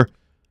No More.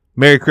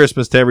 Merry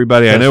Christmas to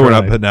everybody. I That's know we're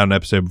not right. putting out an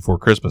episode before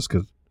Christmas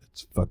because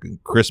it's fucking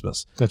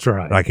Christmas. That's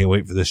right. But I can't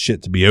wait for this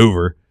shit to be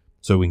over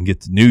so we can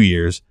get to New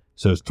Year's.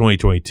 So it's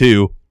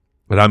 2022,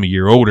 but I'm a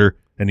year older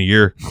and a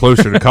year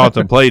closer to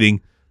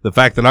contemplating the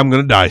fact that I'm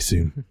going to die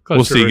soon. Close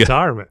we'll to see you.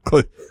 retirement.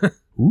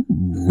 Ooh.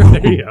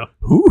 There you go.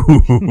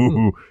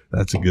 Ooh.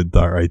 That's a good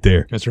thought right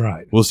there. That's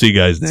right. We'll see you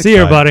guys next See you,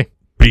 time. everybody.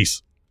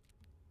 Peace.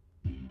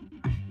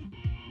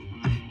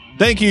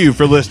 Thank you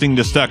for listening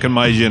to Stuck in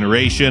My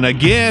Generation.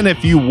 Again,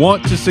 if you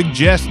want to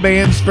suggest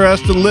bands for us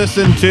to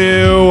listen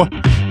to,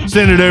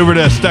 send it over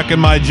to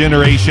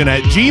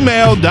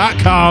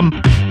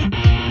stuckinmygeneration@gmail.com.